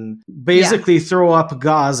darkness and basically throw up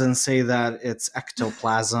gauze and say that it's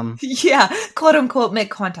ectoplasm. Yeah, quote unquote, make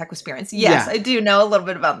contact with spirits. Yes, I do know a little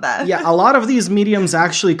bit about that. Yeah, a lot of these mediums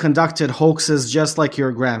actually conducted hoaxes just like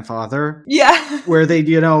your grandfather. Yeah. Where they'd,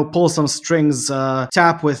 you know, pull some strings,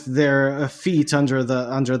 tap with their feet under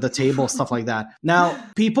the table, stuff like that. Now,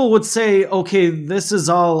 people would say, okay, this is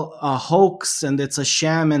all a hoax and it's a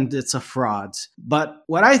sham and it's a fraud. But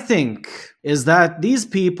what I think is that these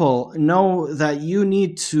people know that you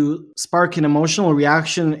need to spark an emotional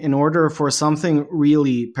reaction in order for something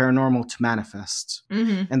really paranormal to manifest.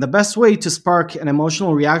 Mm-hmm. And the best way to spark an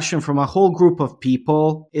emotional reaction from a whole group of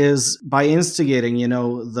people is by instigating, you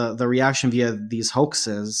know, the reaction via these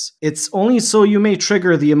hoaxes. It's only so you may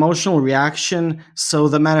trigger the emotional reaction so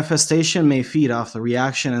the manifestation may feed off the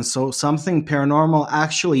reaction. And so something paranormal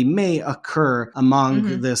actually may occur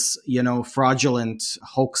among this, you know, fraudulent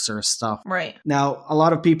hoaxer stuff. Right. Now, a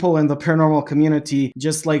lot of people in the paranormal community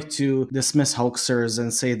just like to dismiss hoaxers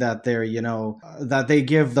and say that they're, you know, that they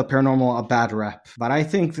give the paranormal a bad rep. But I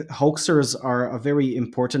think hoaxers are a very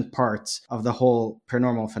important part of the whole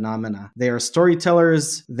paranormal phenomena. They are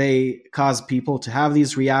storytellers. They cause people to have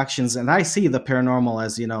these reactions. And I see the paranormal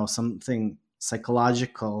as, you know, something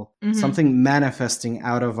psychological, something manifesting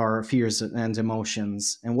out of our fears and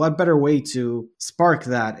emotions. And what better way to spark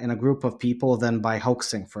that in a group of people than by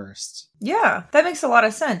hoaxing first? Yeah, that makes a lot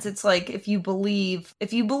of sense. It's like if you believe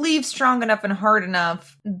strong enough and hard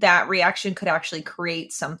enough, that reaction could actually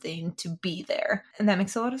create something to be there. And that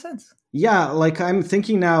makes a lot of sense. Yeah, like I'm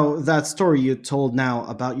thinking now, that story you told now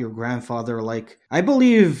about your grandfather, like I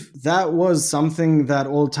believe that was something that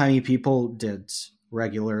old-timey people did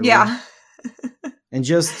regularly. Yeah. And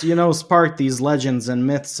just, you know, sparked these legends and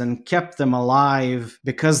myths and kept them alive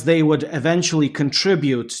because they would eventually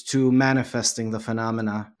contribute to manifesting the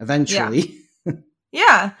phenomena eventually. Yeah.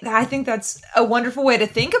 Yeah, I think that's a wonderful way to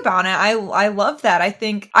think about it. I love that. I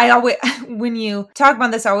think I always, when you talk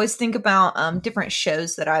about this, I always think about different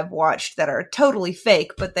shows that I've watched that are totally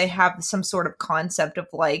fake, but they have some sort of concept of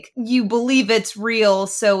like, you believe it's real,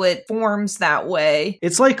 so it forms that way.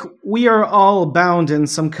 It's like we are all bound in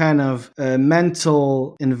some kind of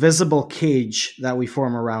mental invisible cage that we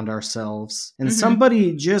form around ourselves. And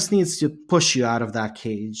somebody just needs to push you out of that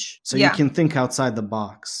cage so you can think outside the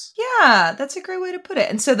box. Yeah, that's a great way to put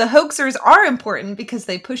it. And so the hoaxers are important because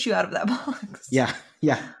they push you out of that box. Yeah.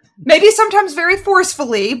 Maybe sometimes very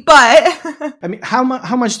forcefully, but I mean, how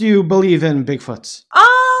much do you believe in Bigfoot?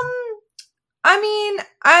 I mean,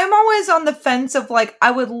 I'm always on the fence of like,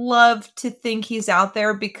 I would love to think he's out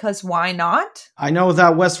there because why not? I know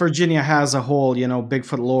that West Virginia has a whole, you know,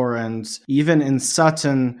 Bigfoot lore, and even in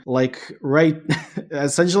Sutton, like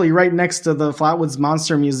essentially right next to the Flatwoods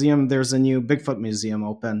Monster Museum, there's a new Bigfoot museum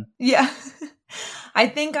open. Yeah. I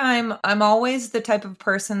think I'm always the type of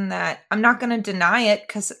person that I'm not going to deny it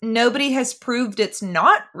because nobody has proved it's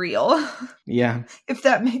not real. Yeah. If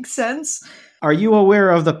that makes sense. Are you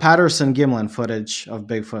aware of the Patterson-Gimlin footage of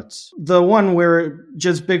Bigfoot? The one where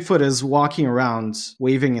just Bigfoot is walking around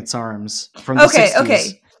waving its arms from the 60s.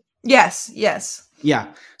 Okay. Yes.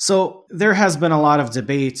 Yeah. So there has been a lot of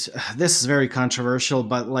debate. This is very controversial,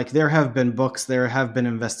 but like there have been books, there have been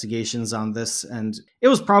investigations on this, and it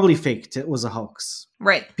was probably faked. It was a hoax.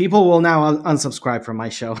 Right. People will now unsubscribe from my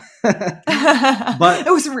show. But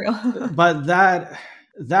it was real. But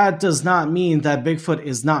that does not mean that Bigfoot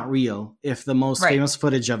is not real if the most famous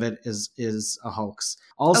footage of it is a hoax.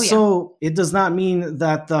 Also, It does not mean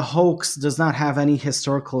that the hoax does not have any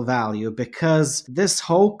historical value, because this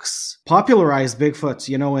hoax popularized Bigfoot,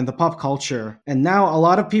 in the pop culture. And now a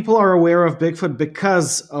lot of people are aware of Bigfoot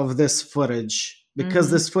because of this footage.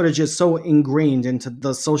 Because this footage is so ingrained into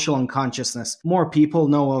the social unconsciousness. More people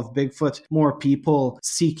know of Bigfoot. More people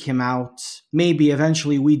seek him out. Maybe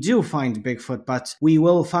eventually we do find Bigfoot, but we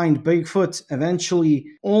will find Bigfoot eventually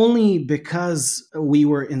only because we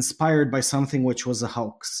were inspired by something which was a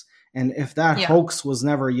hoax. And if that hoax was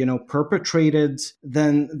never, perpetrated,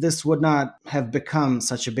 then this would not have become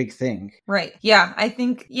such a big thing. Right. Yeah, I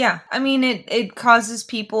think, I mean, it causes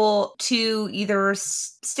people to either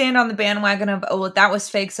stand on the bandwagon of, oh, well, that was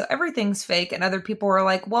fake, so everything's fake. And other people are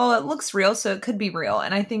like, well, it looks real, so it could be real.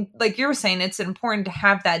 And I think, like you were saying, it's important to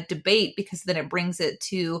have that debate because then it brings it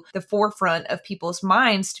to the forefront of people's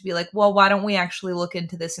minds to be like, well, why don't we actually look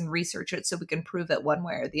into this and research it so we can prove it one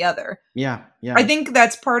way or the other? Yeah. I think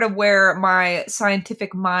that's part of where my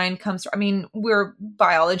scientific mind comes from. I mean, we're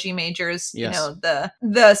biology majors, yes.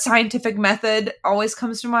 The scientific method always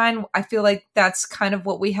comes to mind. I feel like that's kind of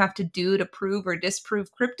what we have to do to prove or disprove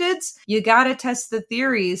cryptids. You got to test the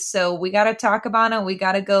theories. So we got to talk about it. We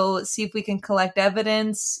got to go see if we can collect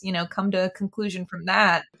evidence, come to a conclusion from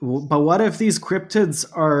that. But what if these cryptids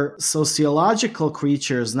are sociological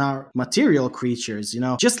creatures, not material creatures,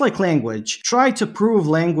 just like language? Try to prove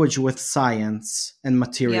language with science and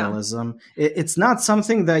materialism. It's not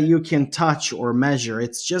something that you can touch or measure.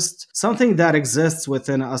 It's just something that exists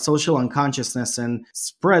within a social unconsciousness and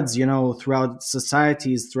spreads, throughout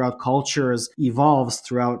societies, throughout cultures, evolves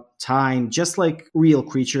throughout time, just like real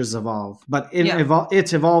creatures evolve. But it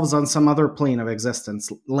evolves on some other plane of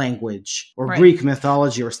existence, language or Greek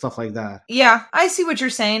mythology or stuff like that. Yeah, I see what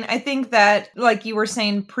you're saying. I think that, like you were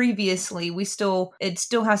saying previously, it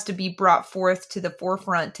still has to be brought forth to the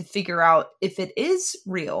forefront to figure out if it is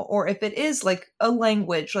real or if it is like a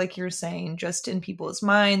language, like you're saying, just in people's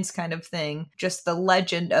minds kind of thing. Just the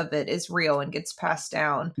legend of it is real and gets passed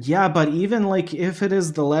down. Yeah, but even like if it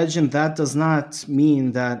is the legend, that does not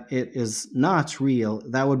mean that it is not real.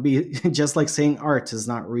 That would be just like saying art is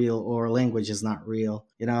not real or language is not real.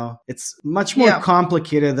 It's much more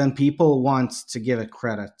complicated than people want to give it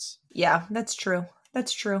credit. Yeah, that's true.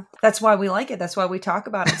 That's why we like it. That's why we talk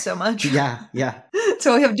about it so much. Yeah.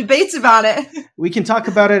 So we have debates about it. We can talk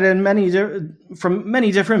about it from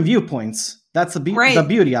many different viewpoints. That's the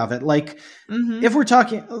beauty of it. Like, if we're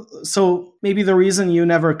talking, so maybe the reason you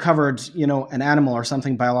never covered, an animal or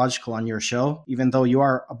something biological on your show, even though you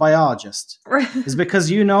are a biologist, is because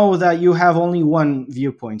that you have only one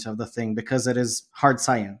viewpoint of the thing because it is hard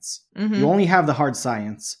science. You only have the hard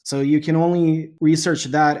science. So you can only research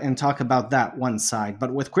that and talk about that one side.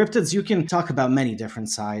 But with cryptids, you can talk about many different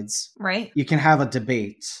sides. Right. You can have a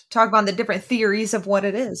debate. Talk about the different theories of what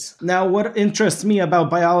it is. Now, what interests me about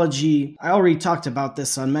biology, I already talked about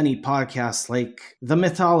this on many podcasts, like the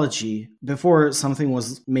mythology before something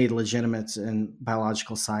was made legitimate in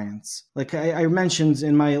biological science. Like I mentioned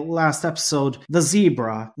in my last episode, the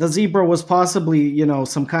zebra. The zebra was possibly,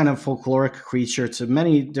 some kind of folkloric creature to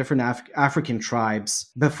many different African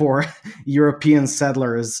tribes before European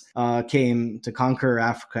settlers came to conquer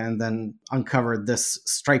Africa and then uncovered this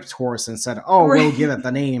striped horse and said, we'll give it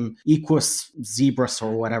the name Equus zebrus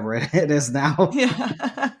or whatever it is now.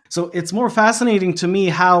 Yeah. So it's more fascinating to me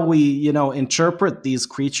how we, interpret these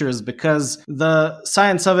creatures because the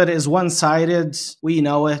science of it is one-sided. We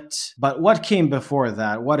know it. But what came before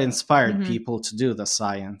that? What inspired people to do the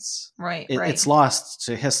science? Right. It's lost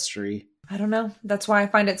to history. I don't know. That's why I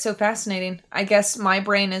find it so fascinating. I guess my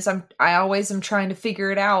brain is, I always am trying to figure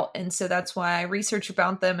it out. And so that's why I research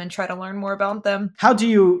about them and try to learn more about them. How do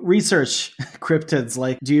you research cryptids?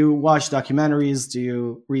 Like, do you watch documentaries? Do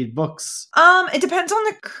you read books? It depends on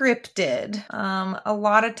the cryptid. A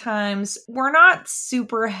lot of times we're not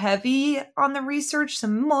super heavy on the research. So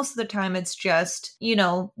most of the time it's just,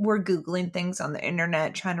 we're Googling things on the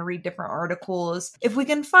internet, trying to read different articles. If we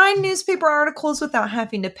can find newspaper articles without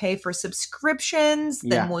having to pay for subscriptions, descriptions,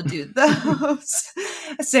 then Yeah. we'll do those.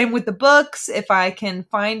 Same with the books, if I can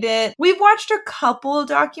find it. We've watched a couple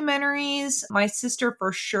documentaries. My sister,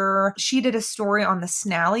 for sure, she did a story on the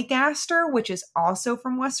Snallygaster, which is also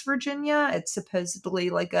from West Virginia. It's supposedly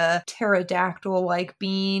like a pterodactyl-like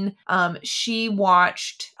being. She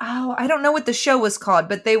watched, I don't know what the show was called,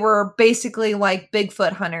 but they were basically like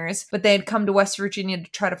Bigfoot hunters, but they had come to West Virginia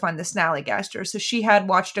to try to find the Snallygaster. So she had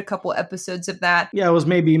watched a couple episodes of that. Yeah, it was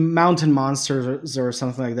maybe Mountain Monsters or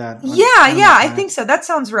something like that. I think so. That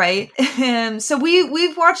sounds right. So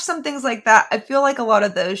we've watched some things like that. I feel like a lot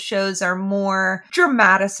of those shows are more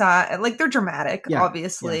dramatized, like they're dramatic,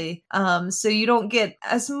 obviously. Yeah. So you don't get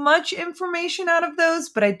as much information out of those,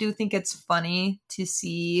 but I do think it's funny to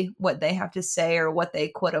see what they have to say or what they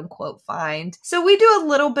quote unquote find. So we do a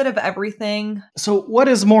little bit of everything. So what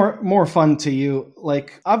is more fun to you?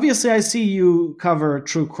 Like, obviously I see you cover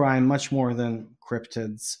true crime much more than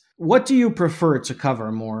cryptids. What do you prefer to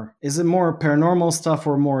cover more? Is it more paranormal stuff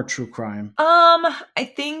or more true crime? I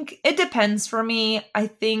think it depends for me. I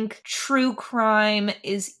think true crime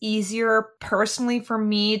is easier personally for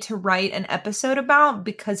me to write an episode about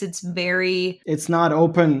because it's not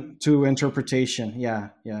open to interpretation. Yeah.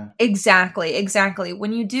 Exactly.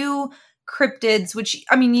 When you do cryptids, which,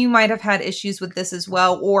 I mean, you might have had issues with this as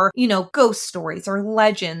well, or, ghost stories or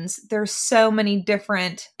legends. There's so many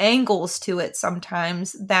different angles to it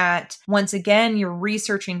sometimes that, once again, you're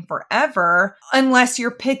researching forever unless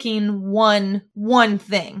you're picking one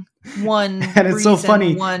thing. One and it's reason, so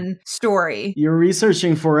funny. One story. You're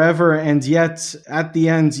researching forever, and yet at the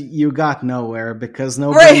end you got nowhere because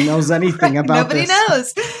nobody knows anything about Nobody this.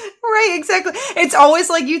 knows. Right, exactly. It's always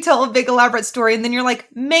like you tell a big elaborate story and then you're like,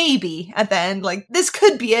 maybe at the end, like this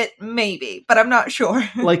could be it, maybe, but I'm not sure.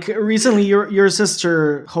 Like recently your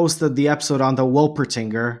sister hosted the episode on the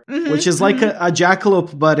Wolpertinger, which is like a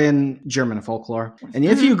jackalope, but in German folklore. And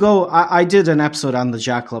if you go, I did an episode on the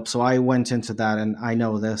jackalope, so I went into that and I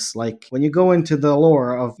know this. Like when you go into the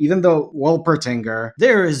lore of even the Wolpertinger,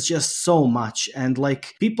 there is just so much. And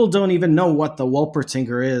like people don't even know what the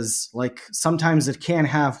Wolpertinger is. Like sometimes it can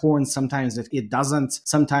have horns, sometimes it doesn't.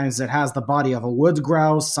 Sometimes it has the body of a wood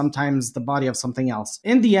grouse, sometimes the body of something else.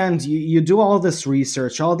 In the end, you do all this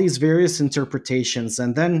research, all these various interpretations,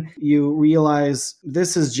 and then you realize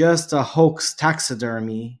this is just a hoax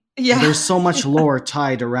taxidermy. Yeah. There's so much lore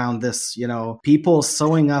tied around this, people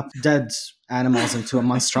sewing up dead animals into a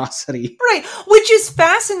monstrosity. Right, which is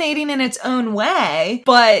fascinating in its own way,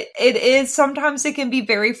 but sometimes it can be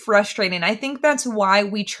very frustrating. I think that's why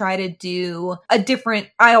we try to do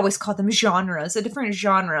I always call them genres, a different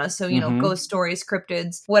genre. So, ghost stories,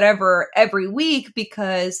 cryptids, whatever, every week,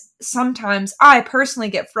 because sometimes I personally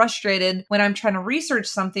get frustrated when I'm trying to research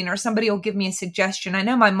something or somebody will give me a suggestion. I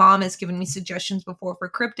know my mom has given me suggestions before for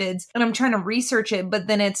cryptids and I'm trying to research it, but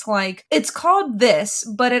then it's like, it's called this,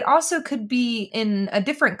 but it also could be in a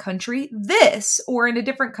different country this, or in a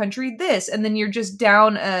different country this, and then you're just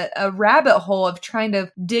down a rabbit hole of trying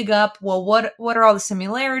to dig up, well, what are all the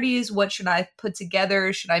similarities? What should I put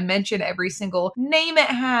together? Should I mention every single name it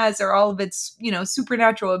has or all of its,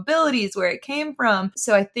 supernatural abilities, where it came from?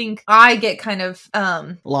 So I think I get kind of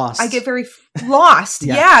lost. I get very lost.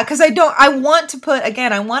 Yeah, because I want to put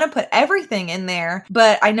everything in there,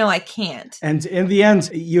 but I know I can't. And in the end,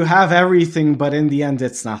 you have everything, but in the end,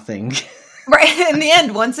 it's nothing. Right. In the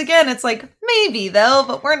end, once again, it's like, maybe though,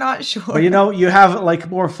 but we're not sure. But you have like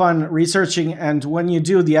more fun researching. And when you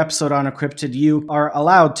do the episode on a cryptid, you are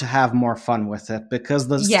allowed to have more fun with it because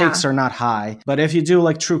the stakes are not high. But if you do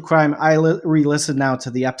like true crime, I re-listened now to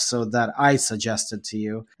the episode that I suggested to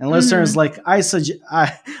you. And listeners, like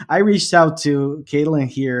I reached out to Caitlin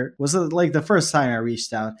here. Was it like the first time I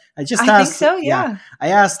reached out? I asked, think so, yeah. I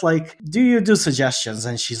asked like, do you do suggestions?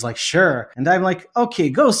 And she's like, sure. And I'm like, okay,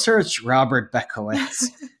 go search Robert Bekowitz.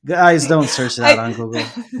 Guys, don't search that on Google.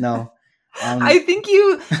 No. I think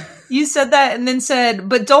you said that and then said,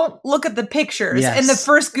 but don't look at the pictures. Yes. And the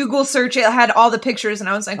first Google search, it had all the pictures. And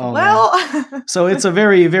I was like, So it's a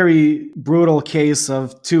very, very brutal case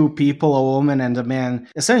of two people, a woman and a man,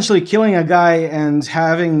 essentially killing a guy and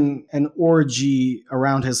having an orgy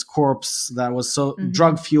around his corpse that was so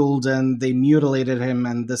drug fueled, and they mutilated him.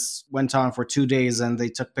 And this went on for 2 days and they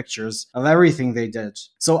took pictures of everything they did.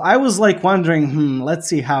 So I was like wondering, let's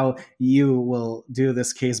see how you will do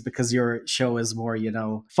this case because your show is more,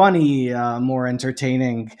 funny, more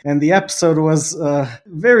entertaining. And the episode was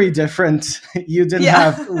very different. You didn't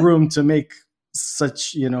have room to make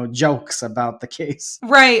such, jokes about the case.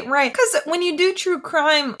 Right. Because when you do true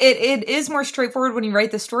crime, it is more straightforward when you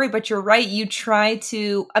write the story, but you're right. You try to,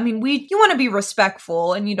 you want to be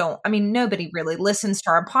respectful, and you don't, nobody really listens to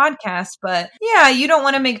our podcast, but yeah, you don't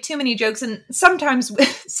want to make too many jokes. And sometimes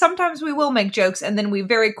we will make jokes, and then we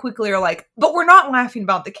very quickly are like, but we're not laughing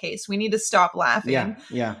about the case. We need to stop laughing.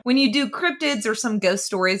 Yeah. When you do cryptids or some ghost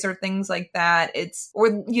stories or things like that,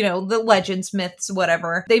 the legends, myths,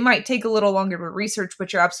 whatever, they might take a little longer to research,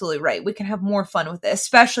 but you're absolutely right. We can have more fun with it,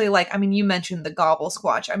 especially you mentioned the gobble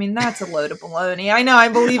squatch. That's a load of baloney. I know, I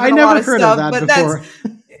believe in a lot of stuff, but before.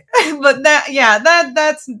 But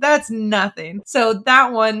that's nothing. So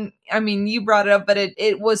that one, you brought it up, but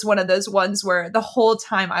it was one of those ones where the whole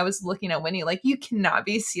time I was looking at Winnie like, you cannot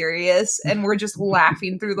be serious. And we're just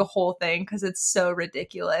laughing through the whole thing because it's so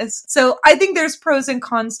ridiculous. So I think there's pros and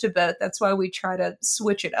cons to both. That's why we try to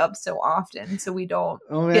switch it up so often so we don't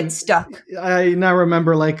get stuck. I now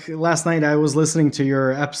remember, last night I was listening to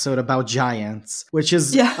your episode about giants, which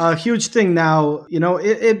is a huge thing now.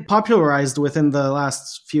 It popularized within the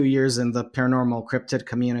last few years in the paranormal cryptid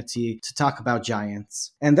community to talk about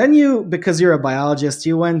giants. And then because you're a biologist,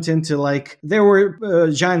 you went into there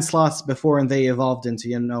were giant sloths before and they evolved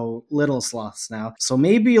into, little sloths now. So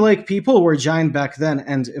maybe people were giant back then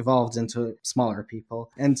and evolved into smaller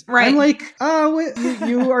people. And I'm like,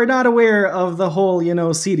 you are not aware of the whole,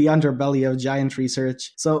 seedy underbelly of giant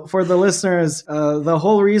research. So for the listeners, the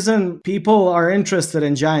whole reason people are interested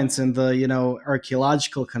in giants in the,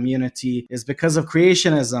 archaeological community is because of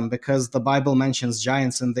creationism, because the Bible mentions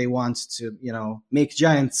giants and they want to, make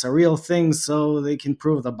giants a real thing so they can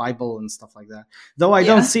prove the Bible and stuff like that. Though I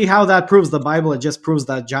don't see how that proves the Bible. It just proves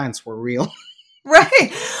that giants were real.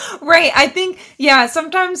 Right. I think,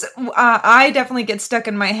 sometimes I definitely get stuck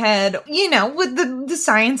in my head, with the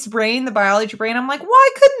science brain, the biology brain. I'm like, why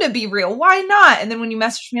couldn't it be real? Why not? And then when you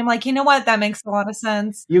message me, I'm like, you know what? That makes a lot of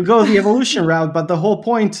sense. You go the evolution route, but the whole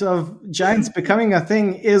point of giants becoming a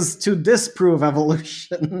thing is to disprove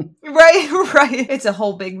evolution. Right. It's a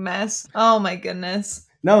whole big mess. Oh my goodness.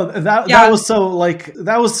 No, that was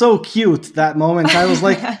so cute, that moment. I was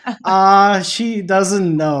like, she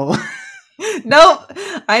doesn't know. Nope,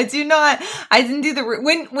 I do not. I didn't do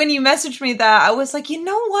when you messaged me that, I was like, you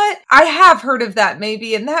know what? I have heard of that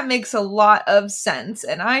maybe, and that makes a lot of sense.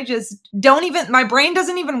 And I just don't even, my brain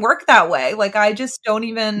doesn't even work that way. I just don't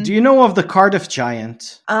even. Do you know of the Cardiff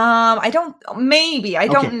giant? I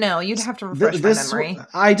don't know. You'd have to refresh my memory.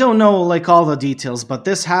 I don't know all the details, but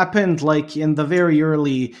this happened in the very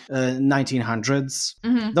early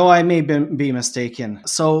 1900s, though I may be mistaken.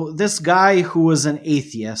 So this guy who was an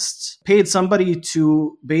atheist paid somebody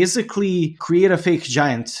to basically create a fake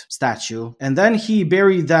giant statue, and then he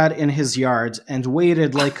buried that in his yard and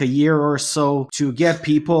waited a year or so to get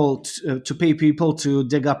people to pay people to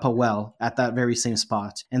dig up a well at that very same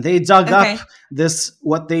spot. And they dug up this,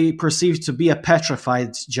 what they perceived to be a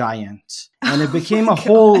petrified giant. And it became a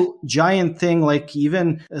whole giant thing.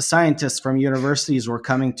 Even scientists from universities were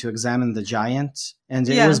coming to examine the giant. And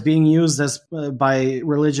it was being used by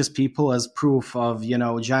religious people as proof of,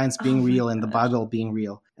 giants being real and the Bible being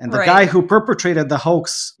real. And the guy who perpetrated the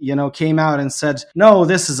hoax, came out and said, no,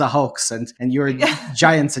 this is a hoax. And your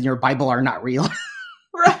giants and your Bible are not real.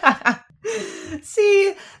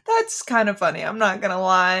 See, that's kind of funny. I'm not gonna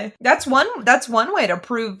lie. That's one way to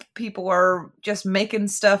prove people are just making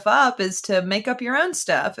stuff up, is to make up your own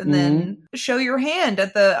stuff and then show your hand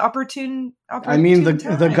at the opportune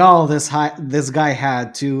the gall this guy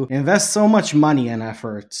had to invest so much money and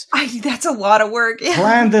effort. That's a lot of work. Yeah.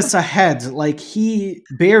 Plan this ahead. He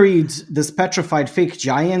buried this petrified fake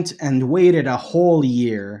giant and waited a whole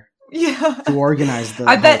year. To organize the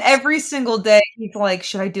bet every single day he's like,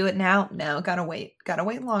 should I do it now? No, gotta wait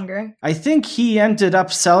longer. I think he ended up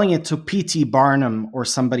selling it to P.T. Barnum or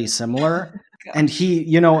somebody similar. And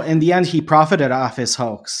he, in the end, he profited off his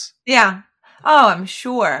hoax. Yeah. Oh, I'm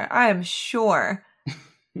sure.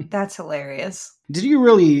 That's hilarious. Did you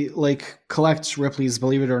really collect Ripley's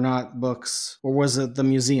Believe It or Not books, or was it the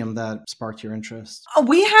museum that sparked your interest?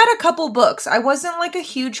 We had a couple books. I wasn't a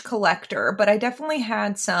huge collector, but I definitely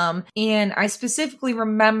had some. And I specifically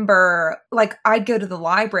remember I'd go to the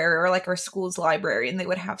library or our school's library, and they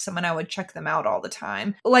would have some and I would check them out all the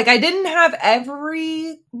time. I didn't have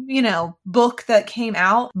every, book that came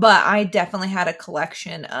out, but I definitely had a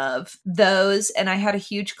collection of those. And I had a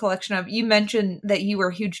huge collection of, you mentioned that you were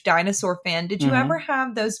a huge dinosaur fan. Did you ever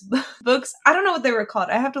have those books? I don't know what they were called.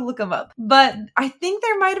 I have to look them up. But I think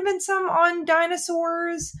there might have been some on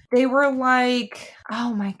dinosaurs. They were I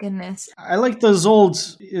Oh my goodness. I like those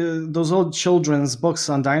old children's books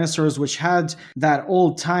on dinosaurs, which had that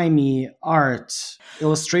old-timey art,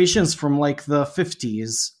 illustrations from like the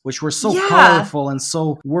 50s, which were so colorful and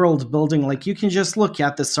so world-building. Like you can just look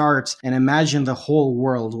at this art and imagine the whole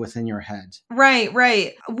world within your head. Right.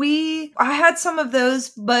 I had some of those,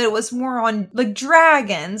 but it was more on like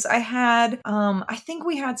dragons. I think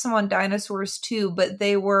we had some on dinosaurs too, but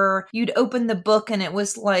you'd open the book and it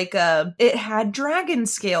was like it had dragon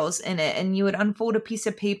scales in it, and you would unfold a piece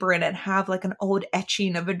of paper and it'd have like an old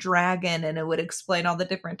etching of a dragon, and it would explain all the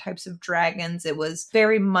different types of dragons. It was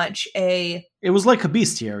very much it was like a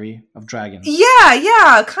bestiary of dragons.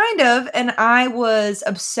 Yeah, kind of. And I was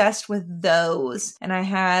obsessed with those. And I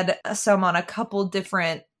had some on a couple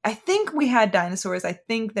different, I think we had dinosaurs. I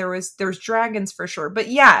think there's dragons for sure. But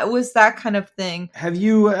yeah, it was that kind of thing. Have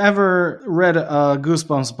you ever read a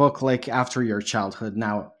Goosebumps book like after your childhood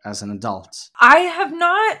now as an adult? I have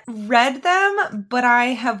not read them, but I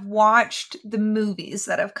have watched the movies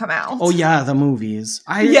that have come out. Oh yeah, the movies.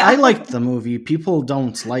 I liked the movie. People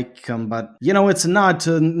don't like them, but it's a nod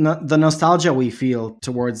to the nostalgia we feel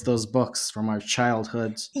towards those books from our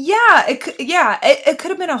childhood. Yeah, it could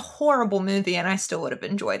have been a horrible movie and I still would have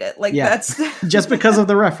enjoyed it. Like that's just because of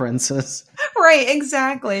the references. Right,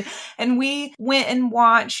 exactly. And we went and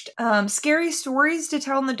watched Scary Stories to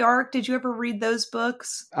Tell in the Dark. Did you ever read those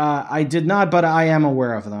books? I did not, but I am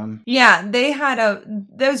aware of them. Yeah,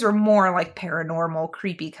 those were more like paranormal,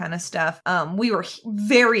 creepy kind of stuff. We were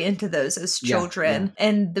very into those as children. Yeah.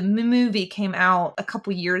 And the movie came out a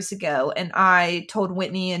couple years ago, and I told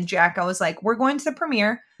Whitney and Jack, I was like, we're going to the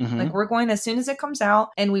premiere. Mm-hmm. Like, we're going as soon as it comes out.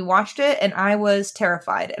 And we watched it, and I was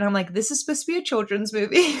terrified. And I'm like, this is supposed to be a children's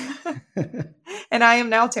movie. And I am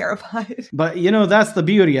now terrified. But, that's the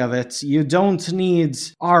beauty of it. You don't need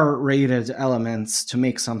R-rated elements to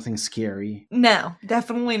make something scary. No,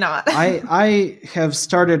 definitely not. I have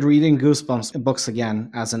started reading Goosebumps books again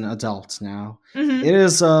as an adult now. Mm-hmm. It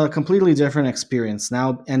is a completely different experience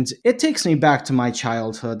now, and it takes me back to my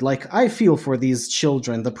childhood. Like, I feel for these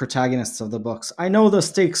children, the protagonists of the books. I know the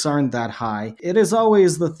stakes aren't that high. It is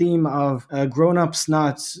always the theme of grown-ups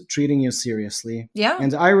not treating you seriously. Yeah.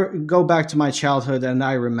 And I go back to my childhood, and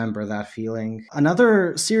I remember that feeling.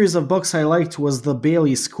 Another series of books I liked was the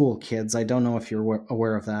Bailey School Kids. I don't know if you're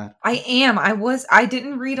aware of that. I am. I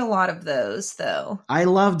didn't read a lot of those, though. I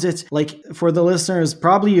loved it. Like, for the listeners,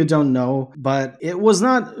 probably you don't know, but it was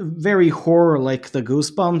not very horror like the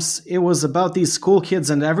Goosebumps. It was about these school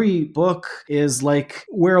kids, and every book is like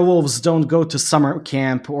werewolves don't go to summer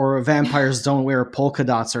camp or vampires don't wear polka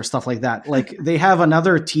dots or stuff like that. Like, they have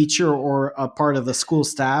another teacher or a part of the school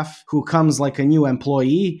staff who comes like a new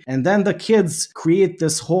employee, and then the kids create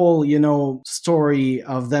this whole, story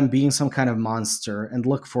of them being some kind of monster and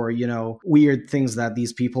look for, weird things that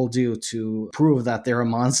these people do to prove that they're a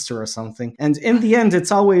monster or something. And in the end,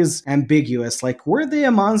 it's always ambiguous. Like, were they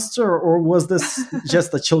a monster or was this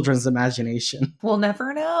just the children's imagination? We'll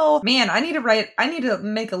never know. Man, I need to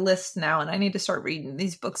make a list now, and I need to start reading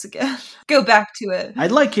these books again. Go back to it.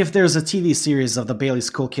 I'd like if there's a TV series of the Bailey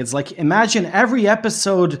School Kids. Like, imagine every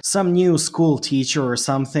episode some new school teacher or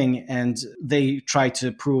something, and they try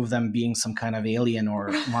to prove them being some kind of alien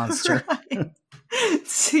or monster. Right.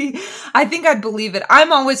 See, I think I'd believe it.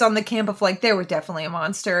 I'm always on the camp of like, they were definitely a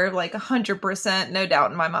monster, like 100%, no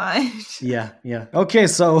doubt in my mind. Yeah. Okay,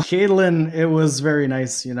 so Caitlin, it was very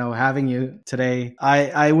nice, having you today.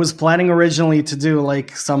 I was planning originally to do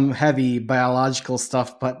like some heavy biological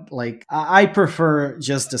stuff, but like I prefer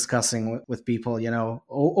just discussing with people,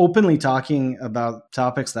 openly talking about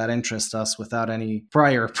topics that interest us without any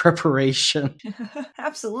prior preparation.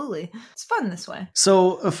 Absolutely. It's fun this way.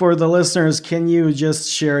 So for the listeners, can you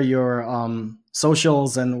just share your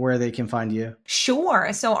socials and where they can find you?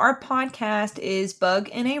 Sure. So our podcast is Bug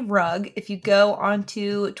in a Rug. If you go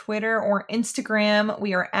onto Twitter or Instagram,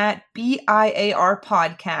 we are at BIAR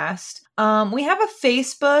Podcast. We have a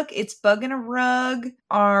Facebook. It's Bug in a Rug.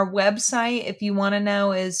 Our website, if you want to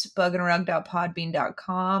know, is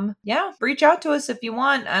buginarug.podbean.com. Yeah, reach out to us if you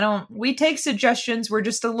want. We take suggestions. We're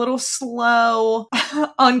just a little slow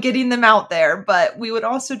on getting them out there, but we would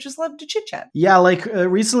also just love to chit chat. Yeah, like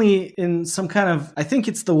recently in some kind of, I think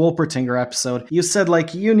it's the Wolpertinger episode, you said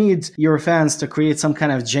like you need your fans to create some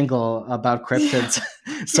kind of jingle about cryptids.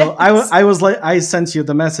 So I was like, I sent you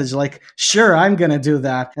the message like, sure, I'm going to do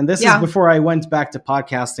that. And this is before I went back to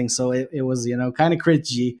podcasting. So it was, kind of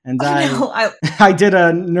cringy. And I did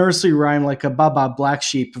a nursery rhyme, like a Baba Black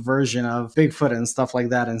Sheep version of Bigfoot and stuff like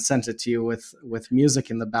that, and sent it to you with music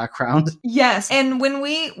in the background. Yes. And when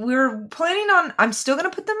we were planning on, I'm still going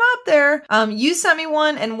to put them up there. You sent me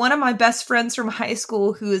one, and one of my best friends from high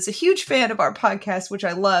school, who is a huge fan of our podcast, which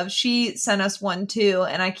I love, she sent us one too.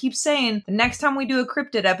 And I keep saying the next time we do a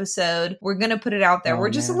cryptid episode, we're going to put it out there. We're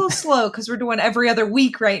just a little slow because we're doing every other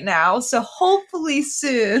week right now. So hopefully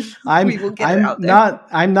soon we will get it out there.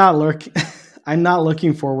 I'm not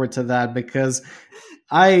looking forward to that, because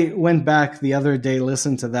I went back the other day,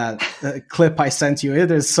 listened to that clip I sent you.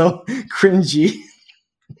 It is so cringy.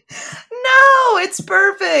 No, it's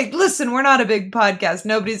perfect. Listen, we're not a big podcast.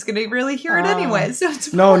 Nobody's going to really hear it anyway, so it's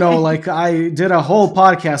fine. No, like I did a whole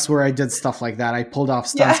podcast where I did stuff like that. I pulled off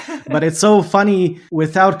stunts, but it's so funny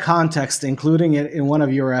without context, including it in one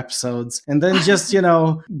of your episodes. And then just,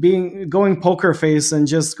 going poker face and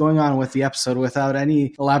just going on with the episode without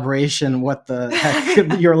any elaboration what the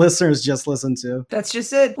heck your listeners just listened to. That's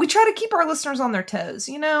just it. We try to keep our listeners on their toes,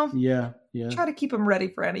 Yeah. Try to keep them ready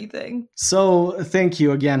for anything. So thank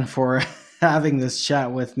you again for having this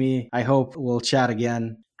chat with me. I hope we'll chat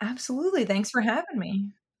again. Absolutely. Thanks for having me.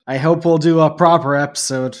 I hope we'll do a proper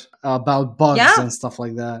episode about bugs and stuff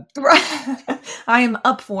like that. Right. I am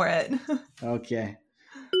up for it. Okay.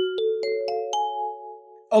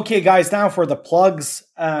 Okay, guys, now for the plugs.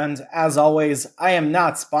 And as always, I am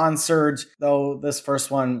not sponsored, though this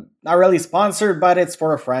first one, not really sponsored, but it's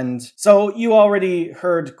for a friend. So you already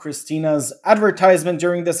heard Christina's advertisement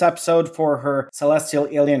during this episode for her Celestial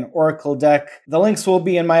Alien Oracle deck. The links will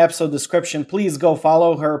be in my episode description. Please go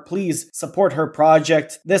follow her. Please support her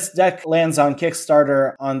project. This deck lands on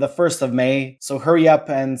Kickstarter on the 1st of May, so hurry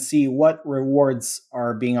up and see what rewards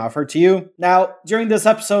are being offered to you. Now, during this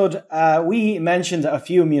episode, we mentioned a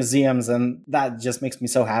few museums, and that just makes me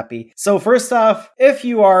so happy. So first off, if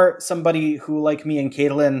you are somebody who, like me and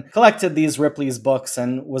Caitlin, collected these Ripley's books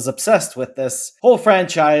and was obsessed with this whole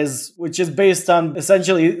franchise, which is based on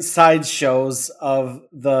essentially sideshows of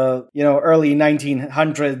the, early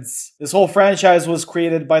 1900s. This whole franchise was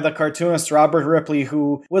created by the cartoonist Robert Ripley,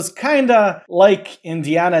 who was kinda like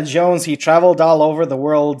Indiana Jones. He traveled all over the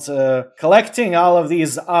world, collecting all of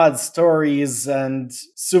these odd stories and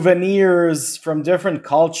souvenirs from different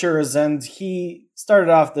cultures, and he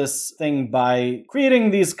started off this thing by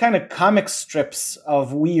creating these kind of comic strips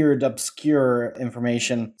of weird, obscure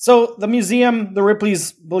information. So the museum, the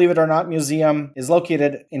Ripley's Believe It or Not Museum, is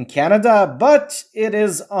located in Canada, but it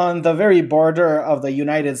is on the very border of the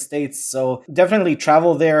United States, so definitely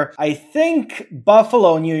travel there. I think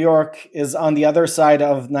Buffalo, New York is on the other side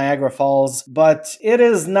of Niagara Falls, but it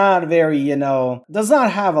is not very, does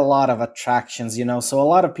not have a lot of attractions, so a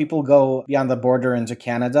lot of people go beyond the border into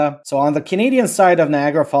Canada. So on the Canadian side of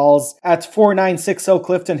Niagara Falls, at 4960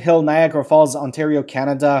 Clifton Hill, Niagara Falls, Ontario,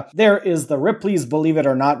 Canada, there is the Ripley's Believe It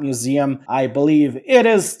or Not Museum. I believe it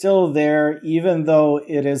is still there, even though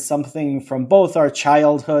it is something from both our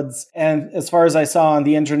childhoods. And as far as I saw on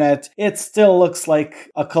the internet, it still looks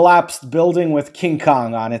like a collapsed building with King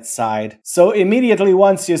Kong on its side. So immediately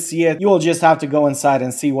once you see it, you will just have to go inside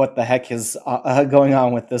and see what the heck is going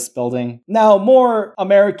on with this building. Now, more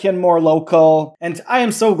American, more local, and I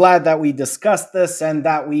am so glad that we discussed this and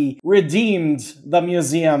that we redeemed the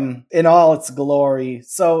museum in all its glory.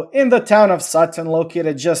 So in the town of Sutton,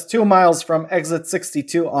 located just 2 miles from exit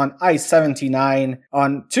 62 on I-79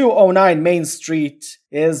 on 209 Main Street,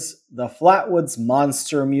 is the Flatwoods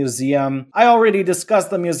Monster Museum. I already discussed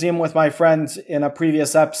the museum with my friend in a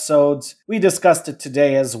previous episode. We discussed it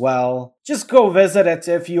today as well. Just go visit it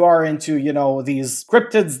if you are into, these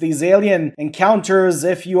cryptids, these alien encounters.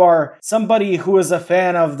 If you are somebody who is a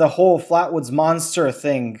fan of the whole Flatwoods Monster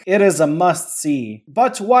thing, it is a must-see.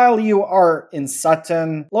 But while you are in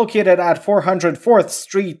Sutton, located at 404th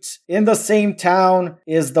Street, in the same town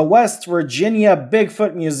is the West Virginia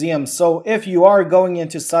Bigfoot Museum. So if you are going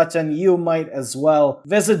into Sutton, you might as well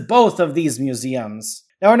visit both of these museums.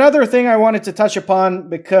 Now, another thing I wanted to touch upon,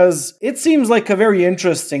 because it seems like a very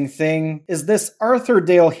interesting thing, is this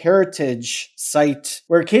Arthurdale Heritage site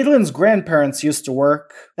where Caitlin's grandparents used to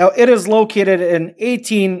work. Now, it is located in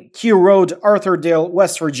 18 Q Road, Arthurdale,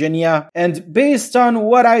 West Virginia. And based on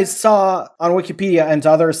what I saw on Wikipedia and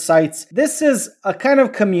other sites, this is a kind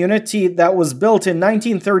of community that was built in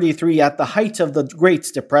 1933 at the height of the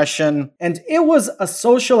Great Depression. And it was a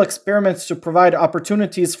social experiment to provide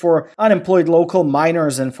opportunities for unemployed local miners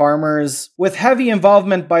miners and farmers, with heavy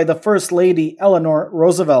involvement by the First Lady Eleanor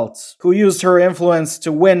Roosevelt, who used her influence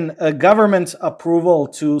to win a government approval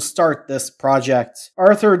to start this project.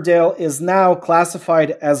 Arthurdale is now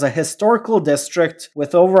classified as a historical district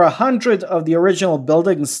with over 100 of the original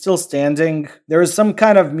buildings still standing. There is some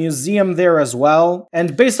kind of museum there as well,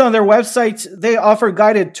 and based on their website, they offer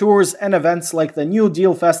guided tours and events like the New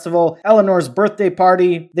Deal Festival, Eleanor's birthday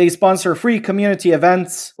party. They sponsor free community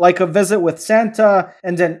events like a visit with Santa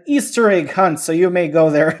and an Easter egg hunt, so you may go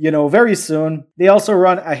there, very soon. They also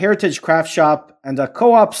run a heritage craft shop and a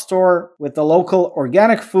co-op store with the local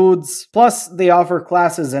organic foods. Plus, they offer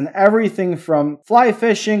classes in everything from fly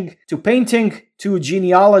fishing to painting to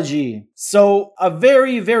genealogy. So, a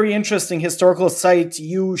very, very interesting historical site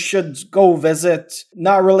you should go visit.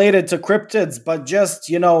 Not related to cryptids, but just,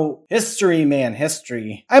 history, man,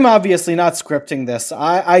 history. I'm obviously not scripting this.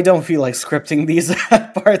 I don't feel like scripting these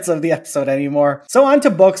parts of the episode anymore. So, on to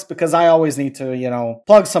books, because I always need to,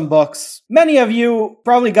 plug some books. Many of you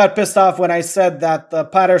probably got pissed off when I said that the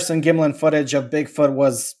Patterson-Gimlin footage of Bigfoot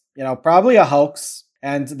was, probably a hoax,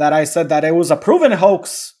 and that I said that it was a proven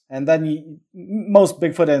hoax. And then most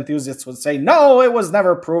Bigfoot enthusiasts would say, no, it was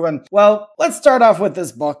never proven. Well, let's start off with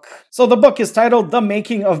this book. So the book is titled The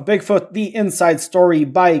Making of Bigfoot, The Inside Story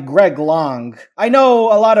by Greg Long. I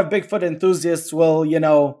know a lot of Bigfoot enthusiasts will,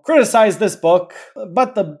 criticize this book,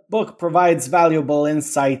 but the book provides valuable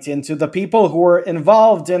insight into the people who were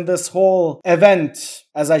involved in this whole event,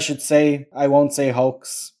 as I should say. I won't say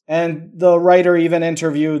hoax. And the writer even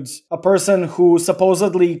interviewed a person who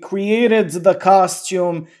supposedly created the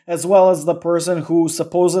costume, as well as the person who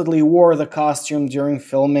supposedly wore the costume during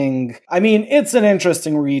filming. I mean, it's an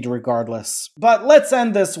interesting read regardless. But let's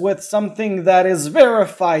end this with something that is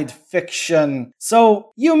verified fiction.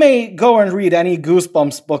 So, you may go and read any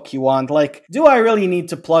Goosebumps book you want. Like, do I really need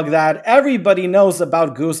to plug that? Everybody knows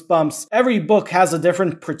about Goosebumps. Every book has a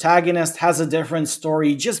different protagonist, has a different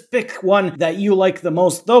story. Just pick one that you like the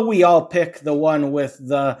most, though we all pick the one with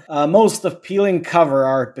the most appealing cover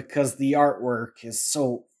art because the artwork is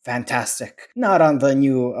so fantastic. Not on the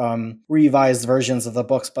new revised versions of the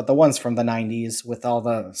books, but the ones from the 90s with all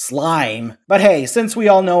the slime. But hey, since we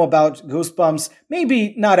all know about Goosebumps,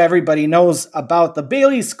 maybe not everybody knows about the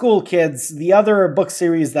Bailey School Kids, the other book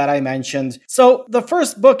series that I mentioned. So the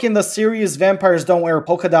first book in the series, Vampires Don't Wear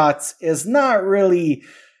Polka Dots, is not really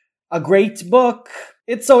a great book.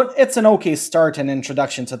 It's an okay start and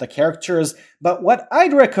introduction to the characters, but what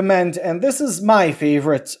I'd recommend, and this is my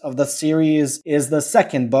favorite of the series, is the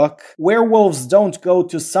second book, Werewolves Don't Go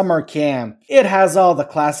to Summer Camp. It has all the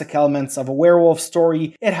classic elements of a werewolf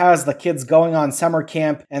story. It has the kids going on summer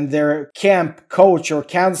camp and their camp coach or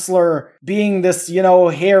counselor being this,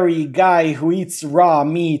 hairy guy who eats raw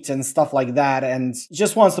meat and stuff like that and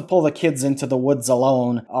just wants to pull the kids into the woods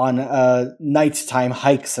alone on nighttime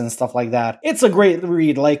hikes and stuff like that. It's a great read.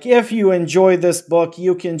 Like, if you enjoy this book,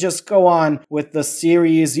 you can just go on with the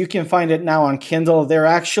series. You can find it now on Kindle. They're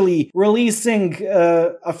actually releasing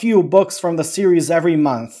a few books from the series every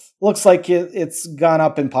month. Looks like it's gone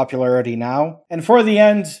up in popularity now. And for the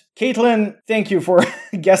end, Caitlin, thank you for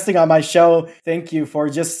guesting on my show. Thank you for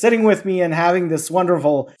just sitting with me and having this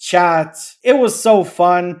wonderful chat. It was so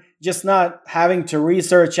fun, just not having to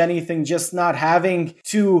research anything, just not having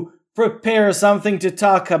to prepare something to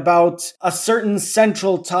talk about a certain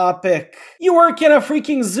central topic. You work in a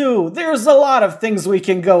freaking zoo. There's a lot of things we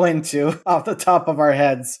can go into off the top of our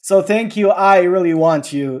heads. So thank you. I really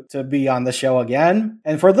want you to be on the show again.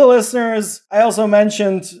 And for the listeners, I also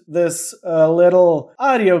mentioned this little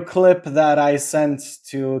audio clip that I sent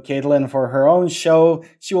to Caitlin for her own show.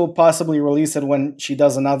 She will possibly release it when she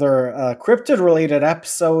does another cryptid-related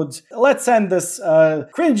episode. Let's end this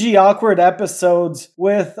cringy, awkward episode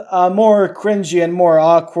with a more cringy and more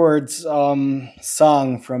awkward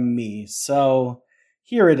song from me. So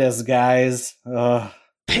here it is, guys.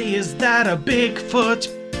 Hey, is that a Bigfoot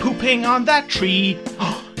pooping on that tree?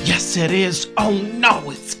 Oh, yes it is. Oh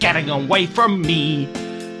no, it's getting away from me.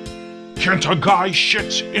 Can't a guy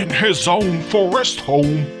shit in his own forest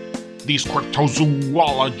home? These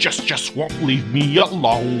cryptozoologists just won't leave me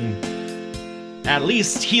alone. At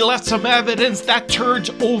least he left some evidence that turd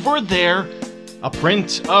over there. A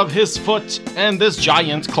print of his foot and this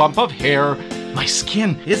giant clump of hair. My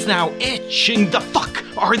skin is now itching. The fuck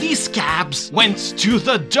are these scabs? Went to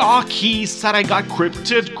the dock, he said I got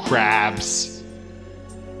cryptid crabs.